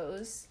 exchange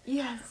clothes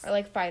Yes. or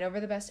like fight over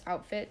the best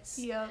outfits.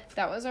 Yep.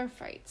 That was our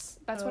fights.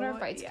 That's what our Oh,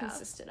 fights yeah.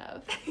 consisted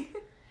of.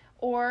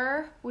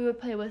 Or we would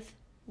play with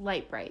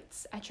light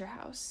brights at your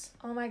house.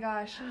 Oh my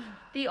gosh.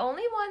 The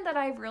only one that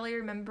I really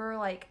remember,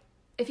 like,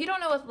 if you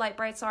don't know what light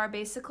brights are,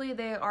 basically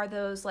they are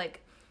those,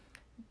 like,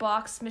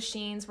 box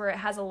machines where it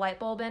has a light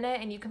bulb in it,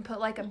 and you can put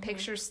like a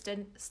picture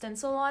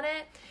stencil on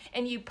it,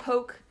 and you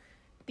poke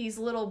these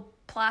little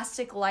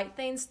plastic light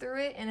things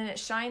through it, and then it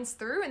shines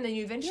through, and then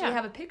you eventually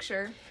have a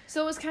picture.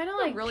 So it was kind of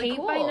like really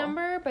paint by cool.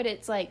 number, but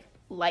it's like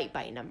light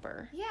by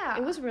number. Yeah.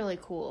 It was really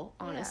cool,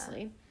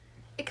 honestly.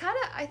 It kind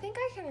of, I think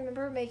I can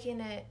remember making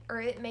it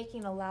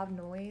making a loud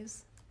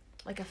noise.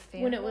 Like a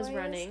fan When it was noise.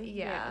 running,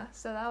 Yeah. yeah.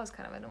 So that was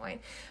kind of annoying.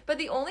 But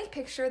the only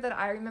picture that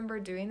I remember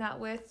doing that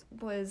with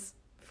was,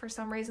 for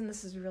some reason,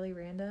 this is really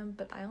random,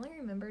 but I only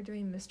remember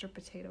doing Mr.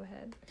 Potato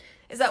Head.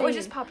 Is that what Same.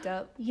 just popped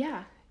up?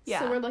 Yeah.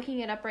 Yeah. So we're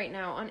looking it up right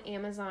now on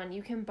Amazon.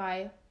 You can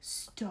buy...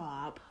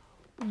 Stop.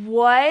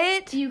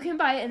 What? You can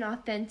buy an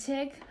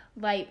authentic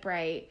Light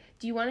Bright.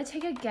 Do you want to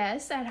take a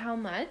guess at how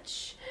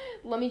much?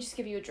 Let me just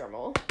give you a drum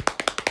roll.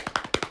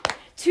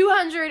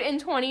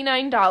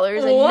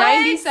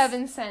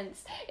 $229.97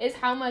 is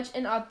how much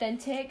an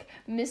authentic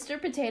Mr.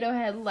 Potato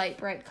Head Light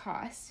Bright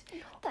costs.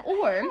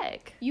 Or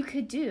you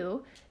could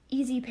do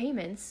easy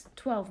payments,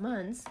 12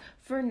 months,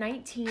 for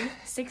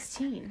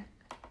 $19.16.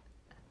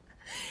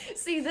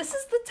 See, this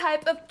is the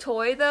type of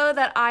toy, though,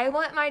 that I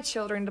want my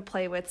children to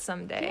play with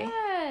someday.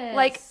 Yes.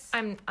 Like,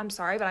 I'm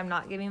sorry, but I'm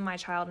not giving my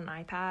child an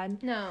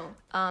iPad. No.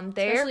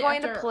 They're Especially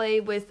going to after- play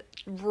with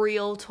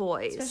real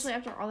toys. Especially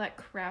after all that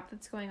crap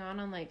that's going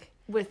on like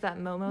with that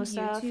Momo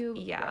stuff.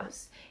 YouTube. Yeah.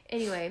 Gross.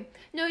 Anyway,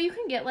 no, you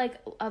can get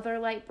like other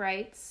Light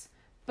Brights,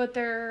 but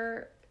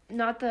they're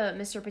not the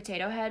Mr.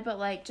 Potato Head, but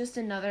like just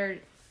another.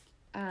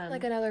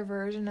 Like another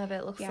version of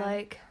it, looks Yeah.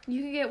 like.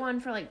 You could get one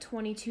for like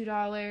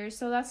 $22,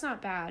 so that's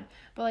not bad.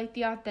 But like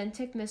the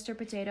authentic Mr.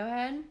 Potato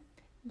Head,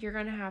 you're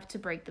gonna have to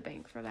break the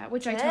bank for that,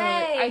 which I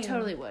Dang.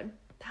 totally would.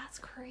 That's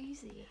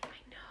crazy. I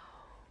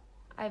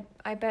know.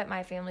 I bet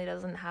my family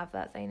doesn't have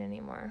that thing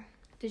anymore.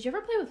 Did you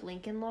ever play with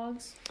Lincoln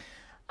Logs?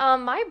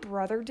 My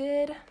brother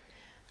did.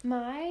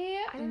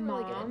 My I didn't mom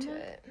really get into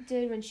it.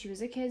 did when she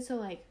was a kid, so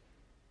like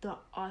the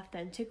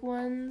authentic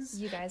ones.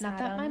 You guys Not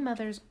had that my them?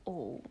 mother's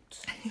old,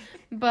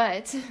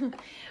 but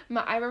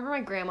I remember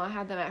my grandma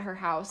had them at her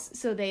house,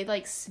 so they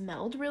like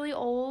smelled really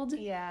old.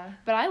 Yeah.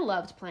 But I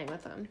loved playing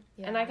with them,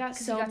 and I got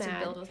 'Cause so you got mad.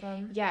 to build with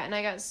them. Yeah, and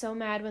I got so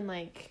mad when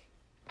like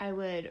I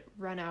would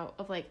run out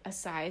of like a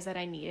size that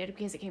I needed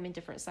because it came in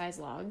different size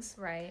logs.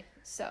 Right.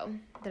 So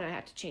then I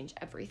had to change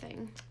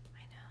everything.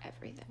 I know.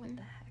 Everything. What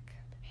the heck?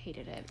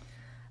 Hated it.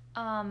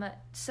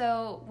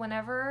 So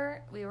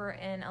whenever we were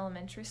in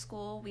elementary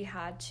school, we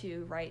had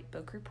to write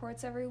book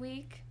reports every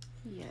week.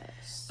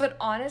 Yes. But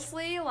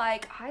honestly,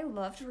 like, I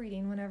loved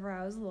reading whenever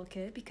I was a little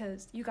kid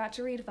because you got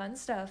to read fun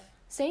stuff.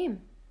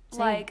 Same.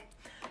 Like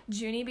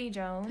Junie B.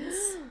 Jones.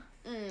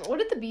 What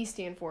did the B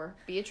stand for?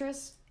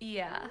 Beatrice?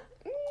 Yeah.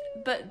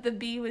 But the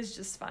B was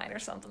just fine or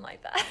something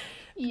like that.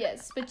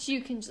 Yes, but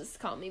you can just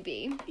call me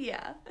B.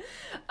 Yeah.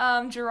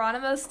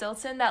 Geronimo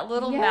Stilton, that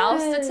little mouse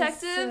Yes.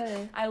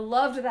 detective. I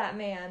loved that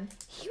man.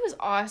 He was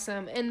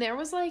awesome, and there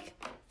was like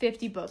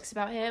 50 books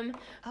about him,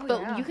 Oh,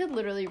 but yeah. you could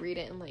literally read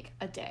it in like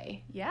a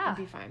day. Yeah.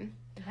 It'd be fine.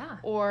 Yeah.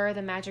 Or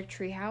The Magic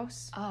Tree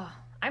House. Oh,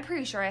 I'm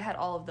pretty sure I had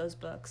all of those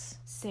books.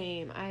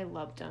 Same. I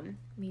loved them.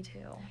 Me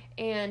too.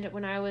 And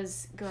when I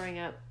was growing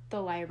up,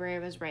 the library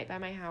was right by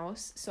my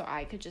house, so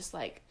I could just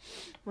like,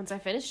 once I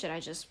finished it, I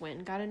just went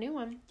and got a new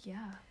one.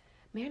 Yeah.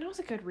 Man, I was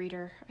a good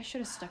reader. I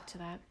should have stuck to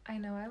that. I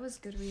know, I was a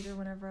good reader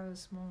whenever I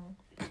was small.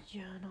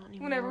 Yeah, not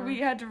anymore. Whenever we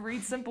had to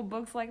read simple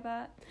books like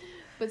that.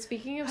 But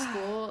speaking of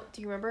school,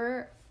 do you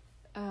remember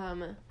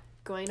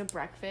going to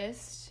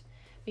breakfast?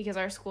 Because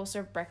our school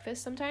served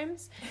breakfast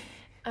sometimes.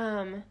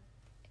 And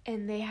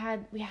we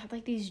had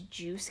like these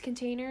juice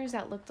containers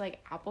that looked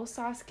like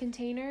applesauce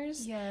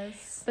containers.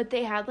 Yes. But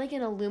they had like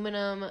an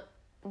aluminum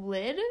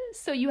lid,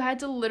 so you had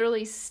to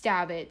literally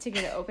stab it to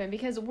get it open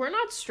because we're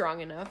not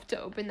strong enough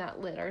to open that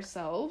lid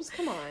ourselves.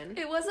 Come on.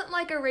 It wasn't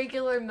like a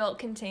regular milk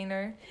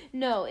container.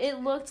 No, it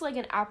looked like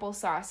an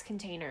applesauce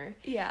container.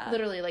 Yeah.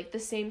 Literally like the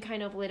same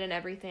kind of lid and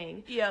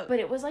everything. Yep. But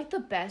it was like the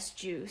best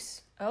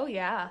juice. Oh,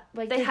 yeah.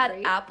 Like They the had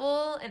grape.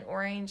 apple and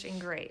orange and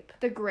grape.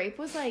 The grape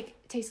was like,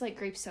 tasted like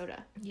grape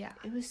soda. Yeah.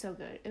 It was so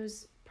good. It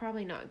was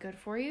probably not good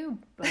for you,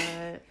 but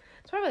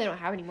it's probably why they don't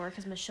have anymore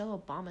because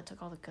Michelle Obama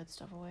took all the good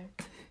stuff away.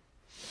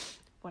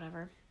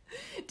 Whatever.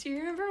 Do you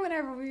remember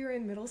whenever we were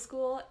in middle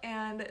school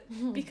and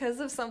because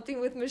of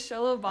something with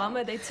Michelle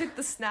Obama, they took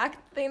the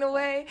snack thing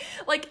away?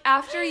 Like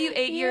after you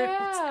ate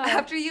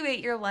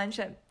your lunch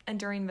and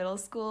during middle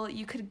school,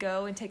 you could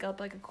go and take up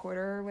like a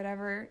quarter or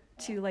whatever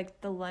to like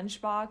the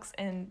lunch box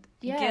and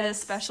get a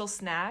Yes. special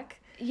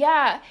snack.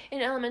 Yeah,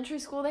 in elementary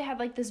school they had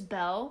like this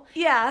bell,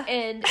 Yeah.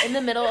 and in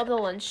the middle of the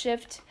lunch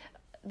shift,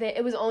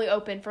 it was only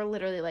open for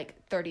literally like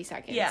 30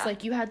 seconds. Yeah.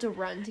 Like you had to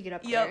run to get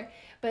up Yep. there.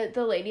 But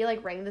the lady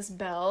like rang this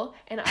bell,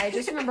 and I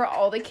just remember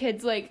all the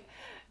kids like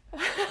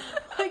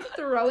like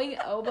throwing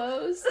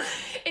elbows.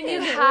 And you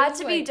And it had was,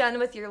 to be like- done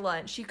with your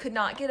lunch. You could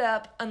not get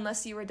up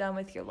unless you were done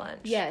with your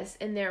lunch. Yes,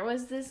 and there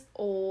was this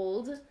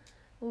old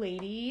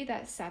lady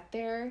that sat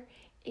there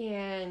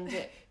and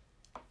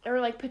or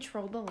like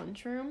patrolled the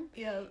lunchroom,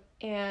 Yeah.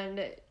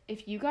 and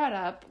if you got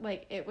up,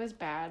 like, it was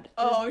bad. It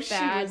Oh, was she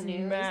bad was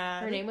news.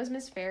 mad. Her name was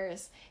Miss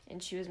Ferris,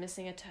 and she was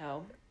missing a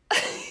toe.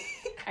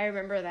 I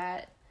remember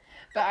that.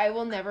 But I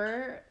will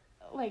never,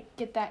 like,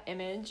 get that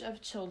image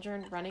of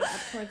children running up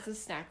towards the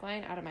snack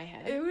line out of my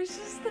head. It was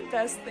just the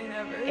best thing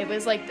ever. It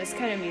was, like, this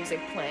kind of music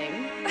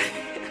playing.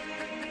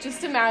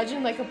 Just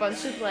imagine, like, a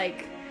bunch of,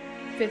 like,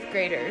 5th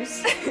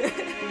graders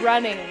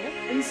running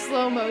in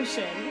slow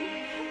motion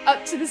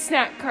up to the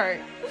snack cart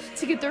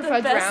to get their the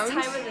fudge best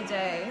round. time of the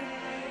day.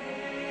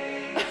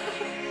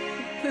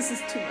 This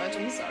is too much,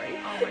 I'm sorry.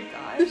 Oh my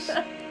gosh.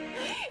 That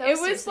It was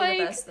seriously the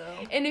like, best, though.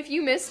 and if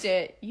you missed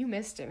it,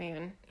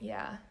 man.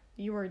 Yeah.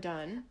 You were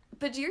done.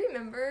 But do you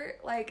remember,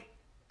 like,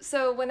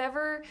 so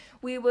whenever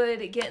we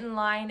would get in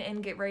line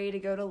and get ready to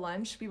go to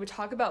lunch, we would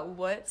talk about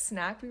what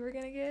snack we were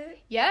gonna get?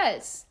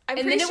 Yes. I'm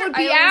and pretty then it sure would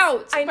be I out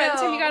always- I by the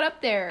time you know. got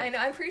up there. I know,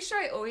 I'm pretty sure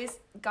I always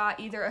got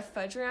either a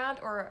fudge round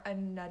or a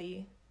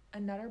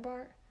nutter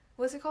bar?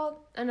 What's it called?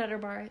 A nutter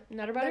bar.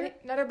 Nutter butter?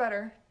 Nutter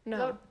butter. No.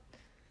 Is that-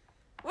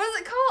 What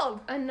is it called?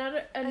 A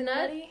nut.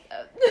 nutty?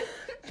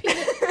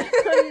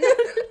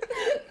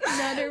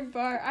 Nutter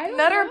bar. I don't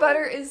Nutter know.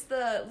 butter is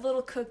the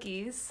little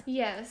cookies.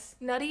 Yes.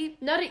 Nutty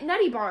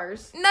Nutty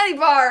bars. Nutty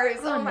bars.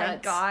 Oh, Oh my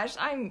nuts. gosh,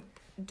 I'm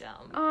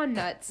dumb. Oh,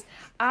 nuts.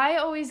 I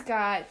always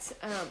got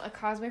a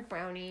Cosmic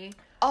Brownie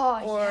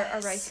Oh, or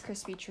yes. a Rice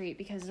Krispie treat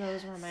because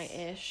those were my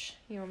ish.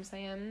 You know what I'm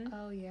saying?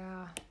 Oh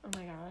yeah, Oh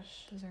my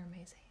gosh. those are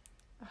amazing.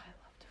 Oh, I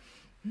loved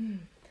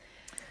them.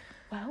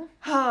 Well,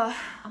 yeah,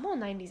 I'm all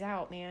 90s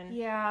out, man.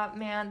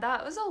 man,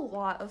 that was a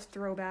lot of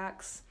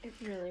throwbacks. It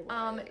really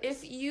was.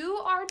 If you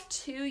are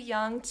too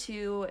young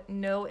to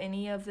know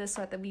any of this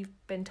that we've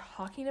been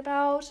talking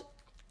about,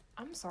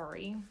 I'm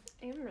sorry.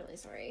 I'm really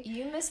sorry.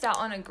 You missed out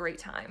on a great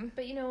time.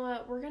 But you know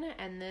what? We're going to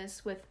end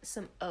this with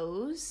some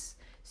O's.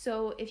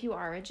 So if you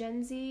are a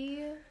Gen Z,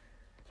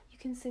 you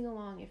can sing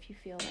along if you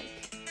feel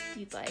like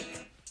you'd like.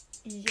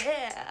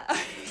 Yeah.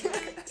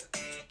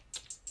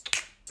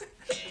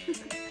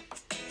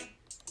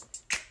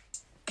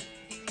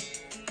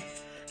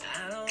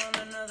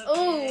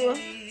 Oh,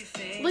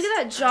 look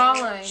at that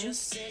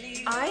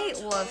jawline. I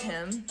love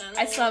him.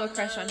 I still have a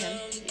crush on him.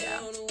 Yeah,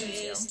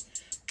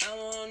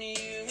 me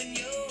too.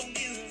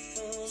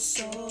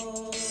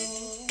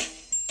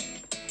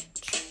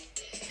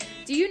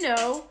 Do you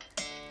know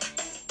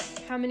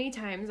how many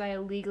times I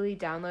illegally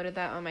downloaded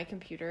that on my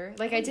computer?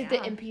 Like, I did the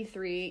yeah.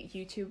 MP3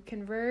 YouTube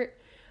convert.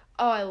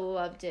 Oh, I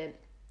loved it.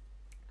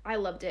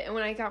 And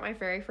when I got my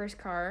very first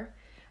car,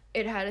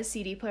 it had a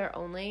CD player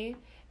only,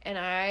 and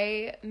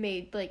I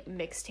made, like,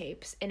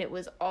 mixtapes, and it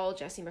was all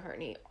Jesse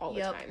McCartney all the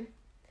Yep. time.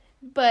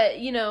 But,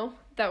 you know,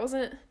 that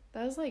wasn't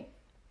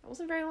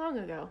very long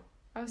ago.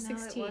 I was No,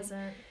 16. it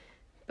wasn't.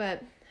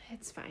 But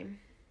it's fine.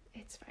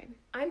 It's fine.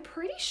 I'm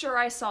pretty sure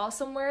I saw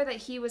somewhere that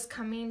he was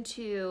coming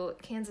to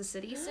Kansas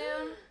City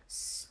soon,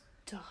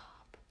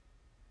 Stop.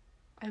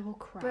 I will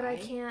cry. but I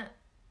can't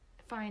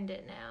find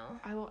it now.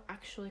 I will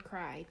actually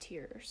cry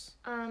tears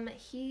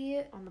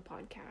He on the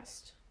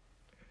podcast.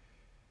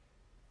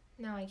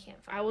 no, I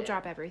can't find it. I will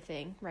drop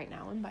everything right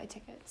now and buy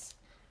tickets.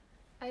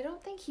 I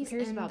don't think he's Who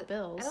cares in about the,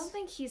 bills? I don't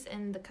think he's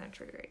in the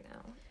country right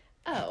now.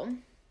 Oh.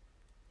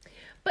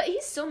 But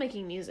he's still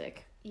making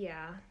music.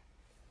 Yeah,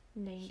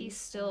 90 he's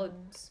still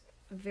songs.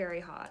 very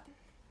hot.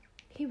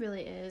 He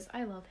really is.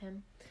 I love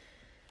him.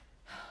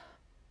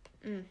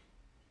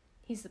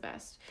 He's the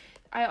best.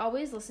 I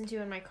always listen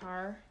to in my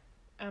car.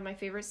 My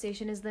favorite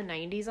station is the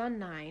 90s on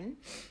 9.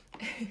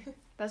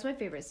 That's my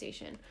favorite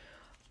station.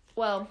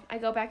 Well, I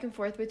go back and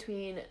forth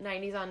between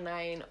 90s on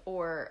 9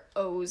 or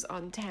O's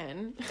on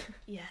 10.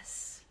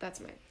 Yes. That's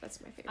my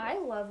favorite. I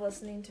love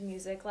listening to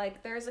music.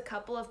 Like, there's a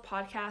couple of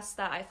podcasts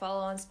that I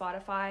follow on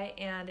Spotify,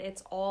 and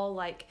it's all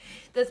like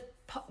the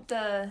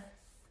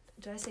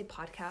did I say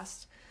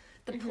podcast?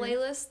 The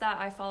playlist that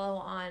I follow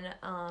on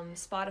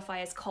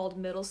Spotify is called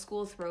Middle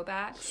School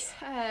Throwbacks.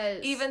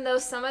 Yes. Even though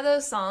some of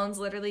those songs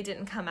literally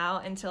didn't come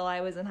out until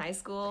I was in high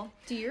school.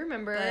 Do you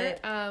remember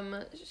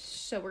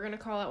so we're going to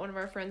call out one of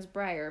our friends,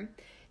 Briar.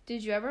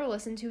 Did you ever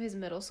listen to his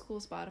middle school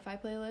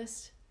Spotify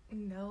playlist?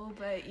 No,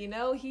 but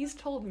he's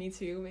told me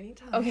to many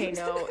times. Okay,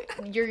 no,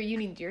 you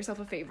need to do yourself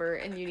a favor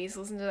and you need to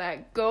listen to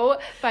that. Go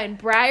find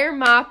Briar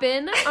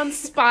Moppin on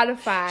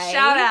Spotify.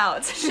 Shout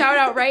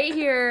out right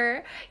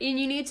here. And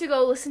you need to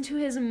go listen to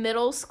his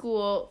middle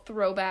school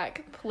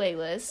throwback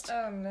playlist.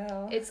 Oh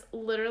no. It's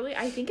literally,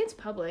 I think it's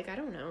public. I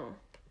don't know.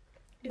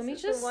 Is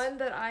it the one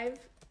that I've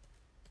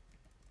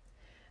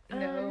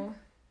No.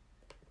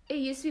 It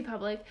used to be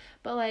public,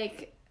 but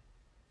like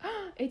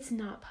it's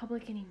not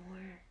public anymore.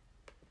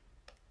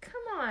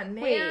 Come on,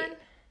 man. Wait.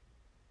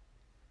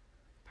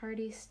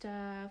 Party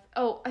stuff.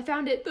 Oh, I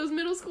found it. Those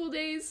middle school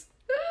days.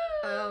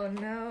 Oh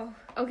no.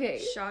 Okay.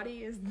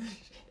 Shoddy is the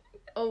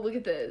Oh, look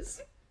at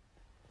this.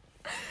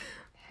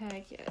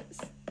 Heck yes.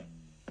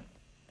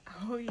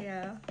 Oh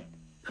yeah.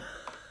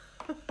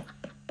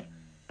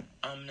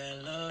 I'm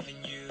not loving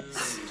you.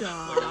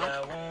 Stop. What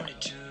I wanted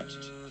to,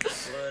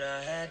 what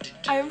I had to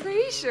do. I'm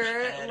pretty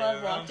sure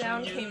Love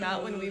Lockdown came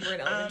out when we were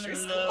in elementary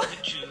I'm in school. love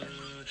with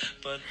you.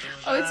 Oh,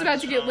 it's about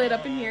to get lit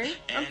up in here.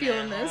 I'm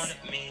feeling this.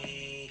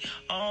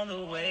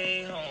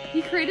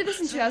 He created this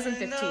in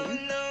 2015.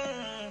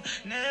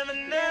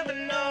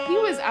 He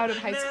was out of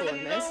high school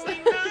in this.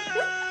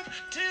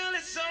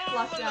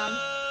 Lockdown.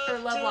 Or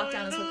Love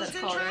Lockdown is what that's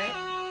called,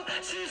 right?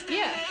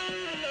 Yeah.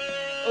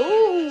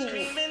 Ooh.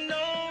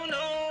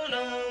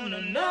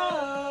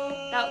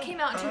 That came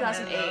out in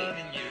 2008.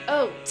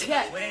 Oh,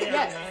 yes.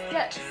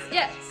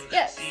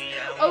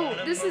 Oh,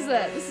 this is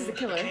a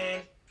killer.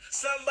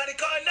 Somebody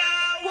call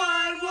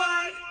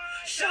 911.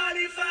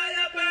 Shawty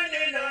fire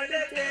burning on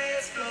the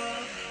dance floor.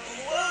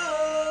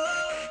 Whoa.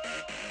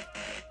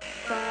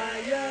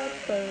 Fire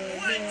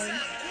burning.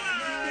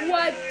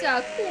 What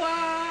the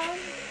qua?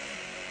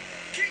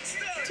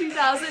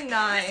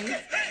 2009.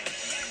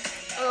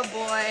 Oh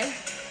boy.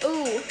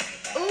 Ooh.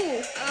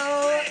 Oh.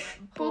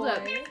 Hold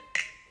up. boy.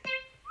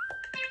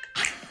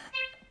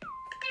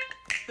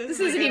 This is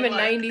a isn't good even one.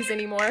 90s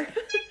anymore.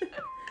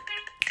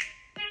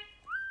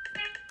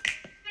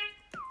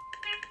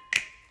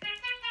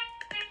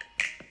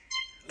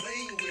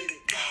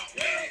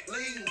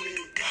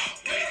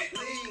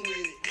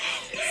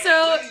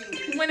 So,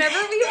 whenever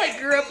we like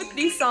grew up with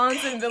these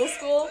songs in middle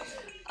school,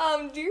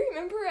 do you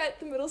remember at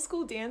the middle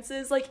school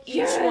dances, like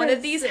each one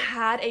of these Yes.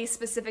 had a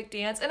specific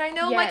dance? And I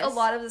know like a Yes.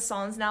 lot of the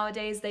songs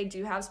nowadays, they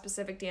do have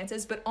specific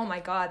dances, but oh my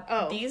god,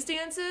 Oh. these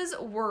dances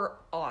were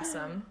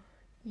awesome.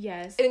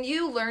 Yes. And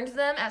you learned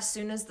them as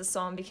soon as the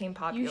song became You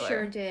popular.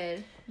 sure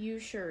did. You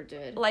sure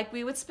did. Like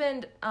we would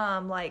spend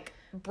like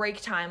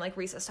break time, like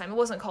recess time. It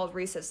wasn't called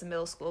recess in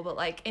middle school, but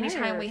like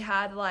anytime Right. we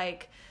had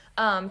like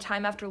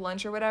time after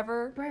lunch or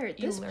whatever. Briar, you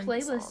this learned the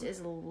playlist song.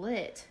 is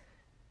lit.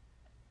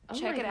 Oh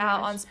Check my it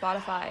out on gosh.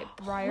 Spotify.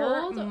 Briar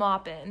Hold-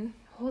 Moppin'.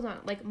 Hold on,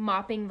 like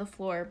mopping the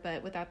floor,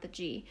 but without the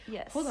G.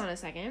 Yes. Hold on a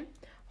second.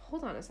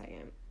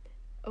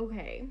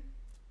 Okay.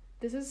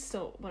 This is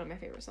still one of my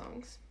favorite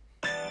songs.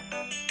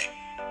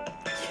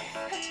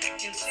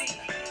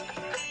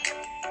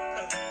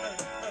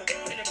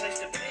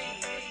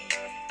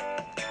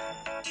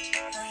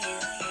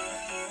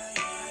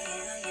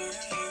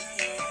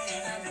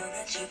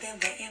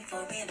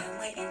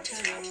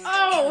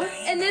 Oh,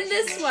 and then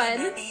this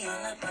one.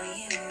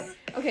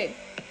 Okay.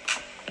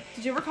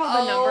 Did you ever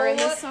call the number in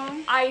this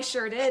song? I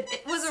sure did.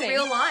 It was a Same.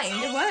 real line.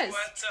 It was.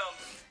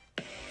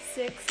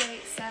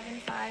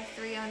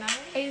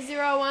 6875309.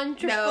 801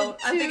 No,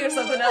 I'm thinking of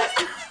something else.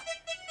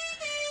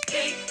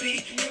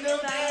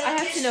 I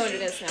have to know what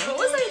it is now. What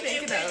was I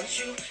thinking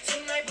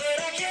of?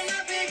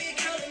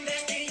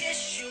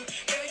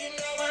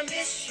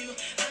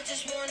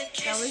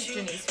 That was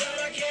Jenny's.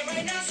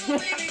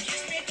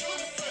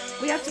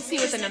 We have to see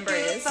what the number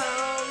is.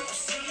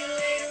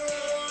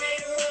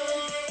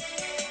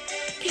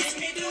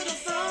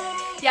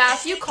 Yeah,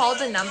 if you called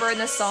the number in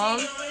the song,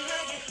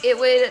 it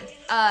would,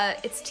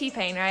 it's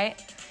T-Pain, right?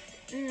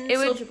 It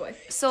would- Soulja Boy.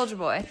 Soldier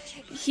Boy.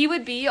 He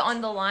would be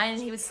on the line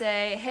and he would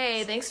say,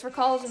 "Hey, thanks for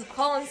calling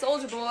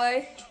Soldier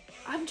Boy."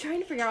 I'm trying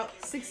to figure out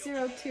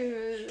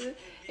 602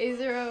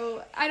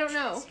 80. I don't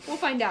know. We'll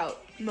find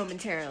out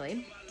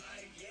momentarily.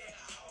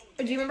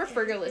 Do you remember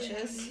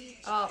Fergalicious?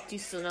 Oh, Do you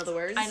still know the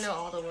words? I know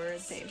all the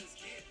words. Same.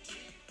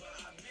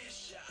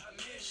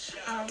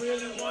 I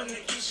really want to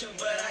kiss you,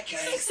 but I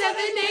can't.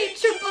 678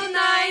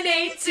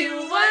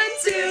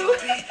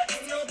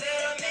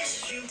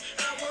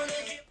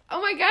 Oh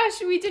my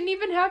gosh, we didn't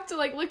even have to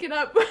like look it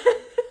up.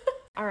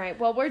 All right,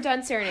 well we're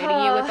done serenading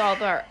you with all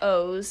of our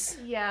O's.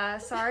 Yeah,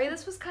 sorry,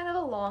 this was kind of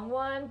a long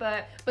one,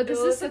 but This it is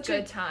was such a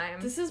good time.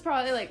 This is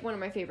probably like one of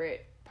my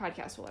favorite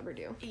podcasts we'll ever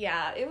do.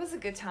 Yeah, it was a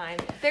good time.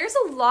 There's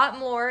a lot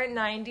more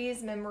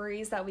 90s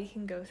memories that we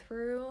can go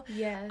through.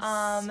 Yes.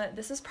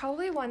 This is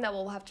probably one that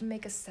we'll have to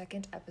make a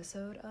second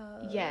episode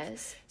of.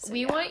 Yes. So,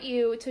 We yeah. want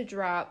you to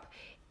drop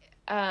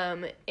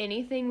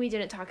anything we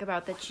didn't talk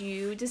about that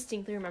you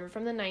distinctly remember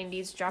from the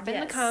 90s. Drop it in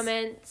the Yes.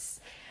 comments,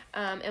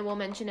 and we'll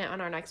mention it on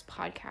our next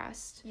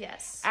podcast.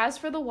 Yes. As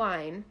for the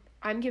wine,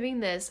 I'm giving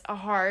this a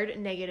hard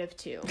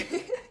 -2.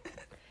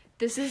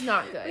 This is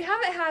not We good.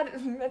 haven't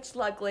had much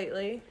luck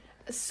lately.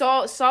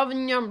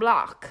 Sauvignon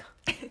Blanc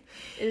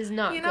is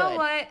not You good. know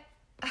what?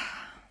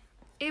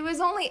 It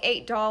was only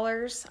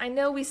 $8. I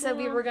know we said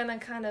we were gonna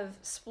kind of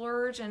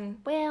splurge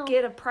and Well.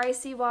 get a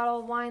pricey bottle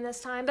of wine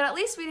this time, but at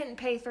least we didn't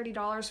pay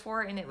 $30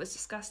 for it, and it was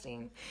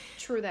disgusting.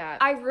 True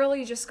that. I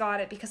really just got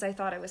it because I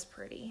thought it was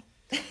pretty.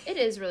 It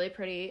is really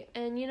pretty,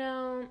 and you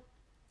know,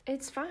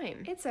 it's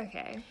fine. It's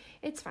okay.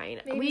 It's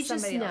fine. Maybe we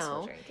just somebody else will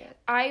know drink it.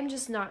 I'm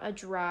just not a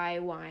dry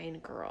wine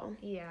girl.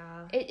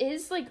 Yeah. It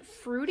is like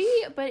fruity,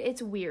 but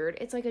it's weird.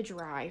 It's like a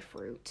dry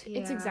fruit.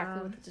 It's exactly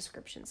Yeah. what the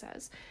description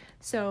says.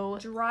 So,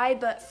 Dry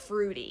but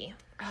fruity.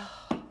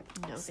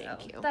 no,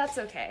 thank you. That's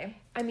okay.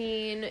 I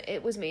mean,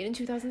 it was made in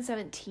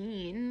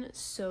 2017,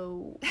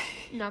 so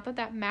not that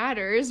that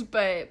matters,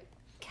 but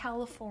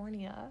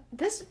California.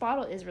 this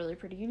bottle is really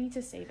pretty. You need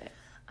to save it.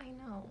 I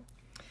know.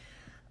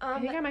 I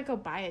think I might go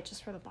buy it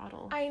just for the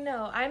bottle. I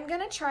know. I'm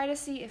gonna try to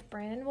see if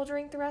Brandon will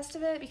drink the rest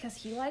of it because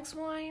he likes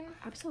wine.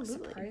 Absolutely.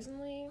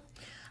 Surprisingly.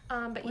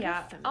 But What a yeah,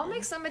 I'll feminine.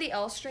 make somebody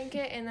else drink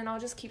it and then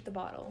I'll just keep the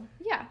bottle.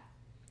 Yeah,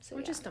 So,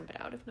 Or just dump it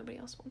out if nobody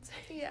else wants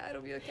it. yeah,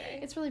 it'll be okay.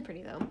 It's really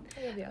pretty though.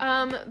 It'll be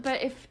okay.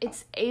 But if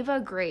it's Ava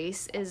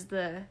Grace is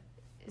the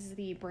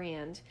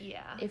brand.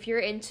 Yeah. If you're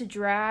into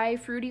dry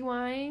fruity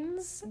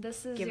wines,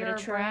 This is give it your a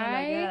try.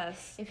 brand, I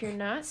guess. If you're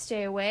not,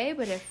 stay away.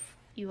 But if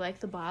you like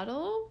the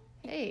bottle,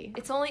 hey,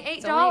 It's only $8.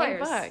 It's only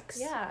 $8.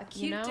 Yeah,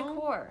 cute You know?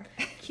 decor.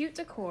 cute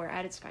decor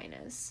at its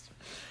finest.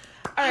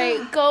 All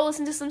right, go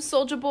listen to some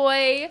Soulja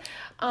Boy.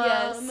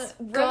 Yes,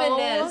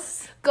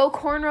 reminisce. Go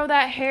cornrow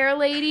that hair,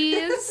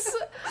 ladies.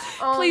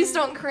 Please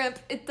don't crimp.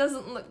 It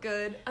doesn't look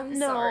good. I'm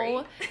sorry.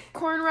 No,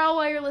 cornrow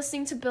while you're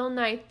listening to Bill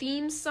Nye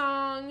theme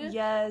song.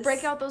 Yes.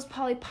 Break out those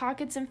Polly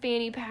Pockets and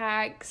fanny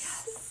packs.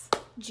 Yes.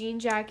 Jean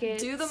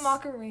jackets. Do the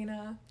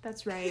Macarena.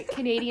 That's right.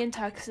 Canadian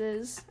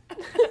tuxes.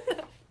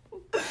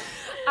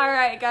 All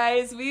right,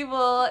 guys. We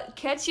will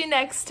catch you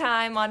next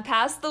time on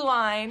Pass the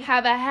Wine.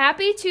 Have a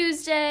happy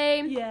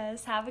Tuesday.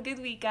 Yes. Have a good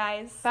week,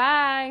 guys.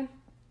 Bye.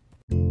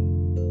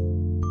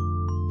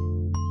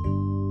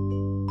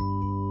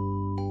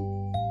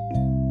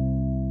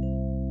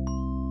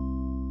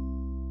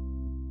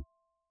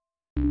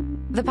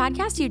 The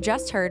podcast you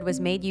just heard was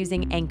made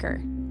using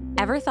Anchor.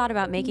 Ever thought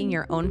about making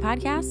your own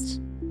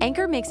podcast?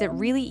 Anchor makes it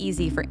really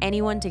easy for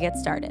anyone to get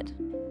started.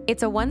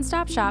 It's a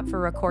one-stop shop for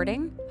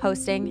recording,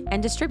 hosting,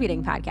 and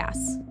distributing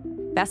podcasts.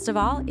 Best of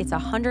all, it's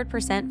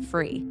 100%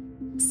 free.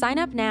 Sign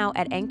up now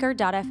at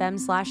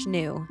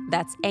anchor.fm/new.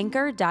 That's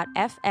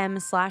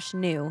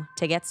anchor.fm/new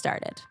to get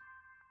started.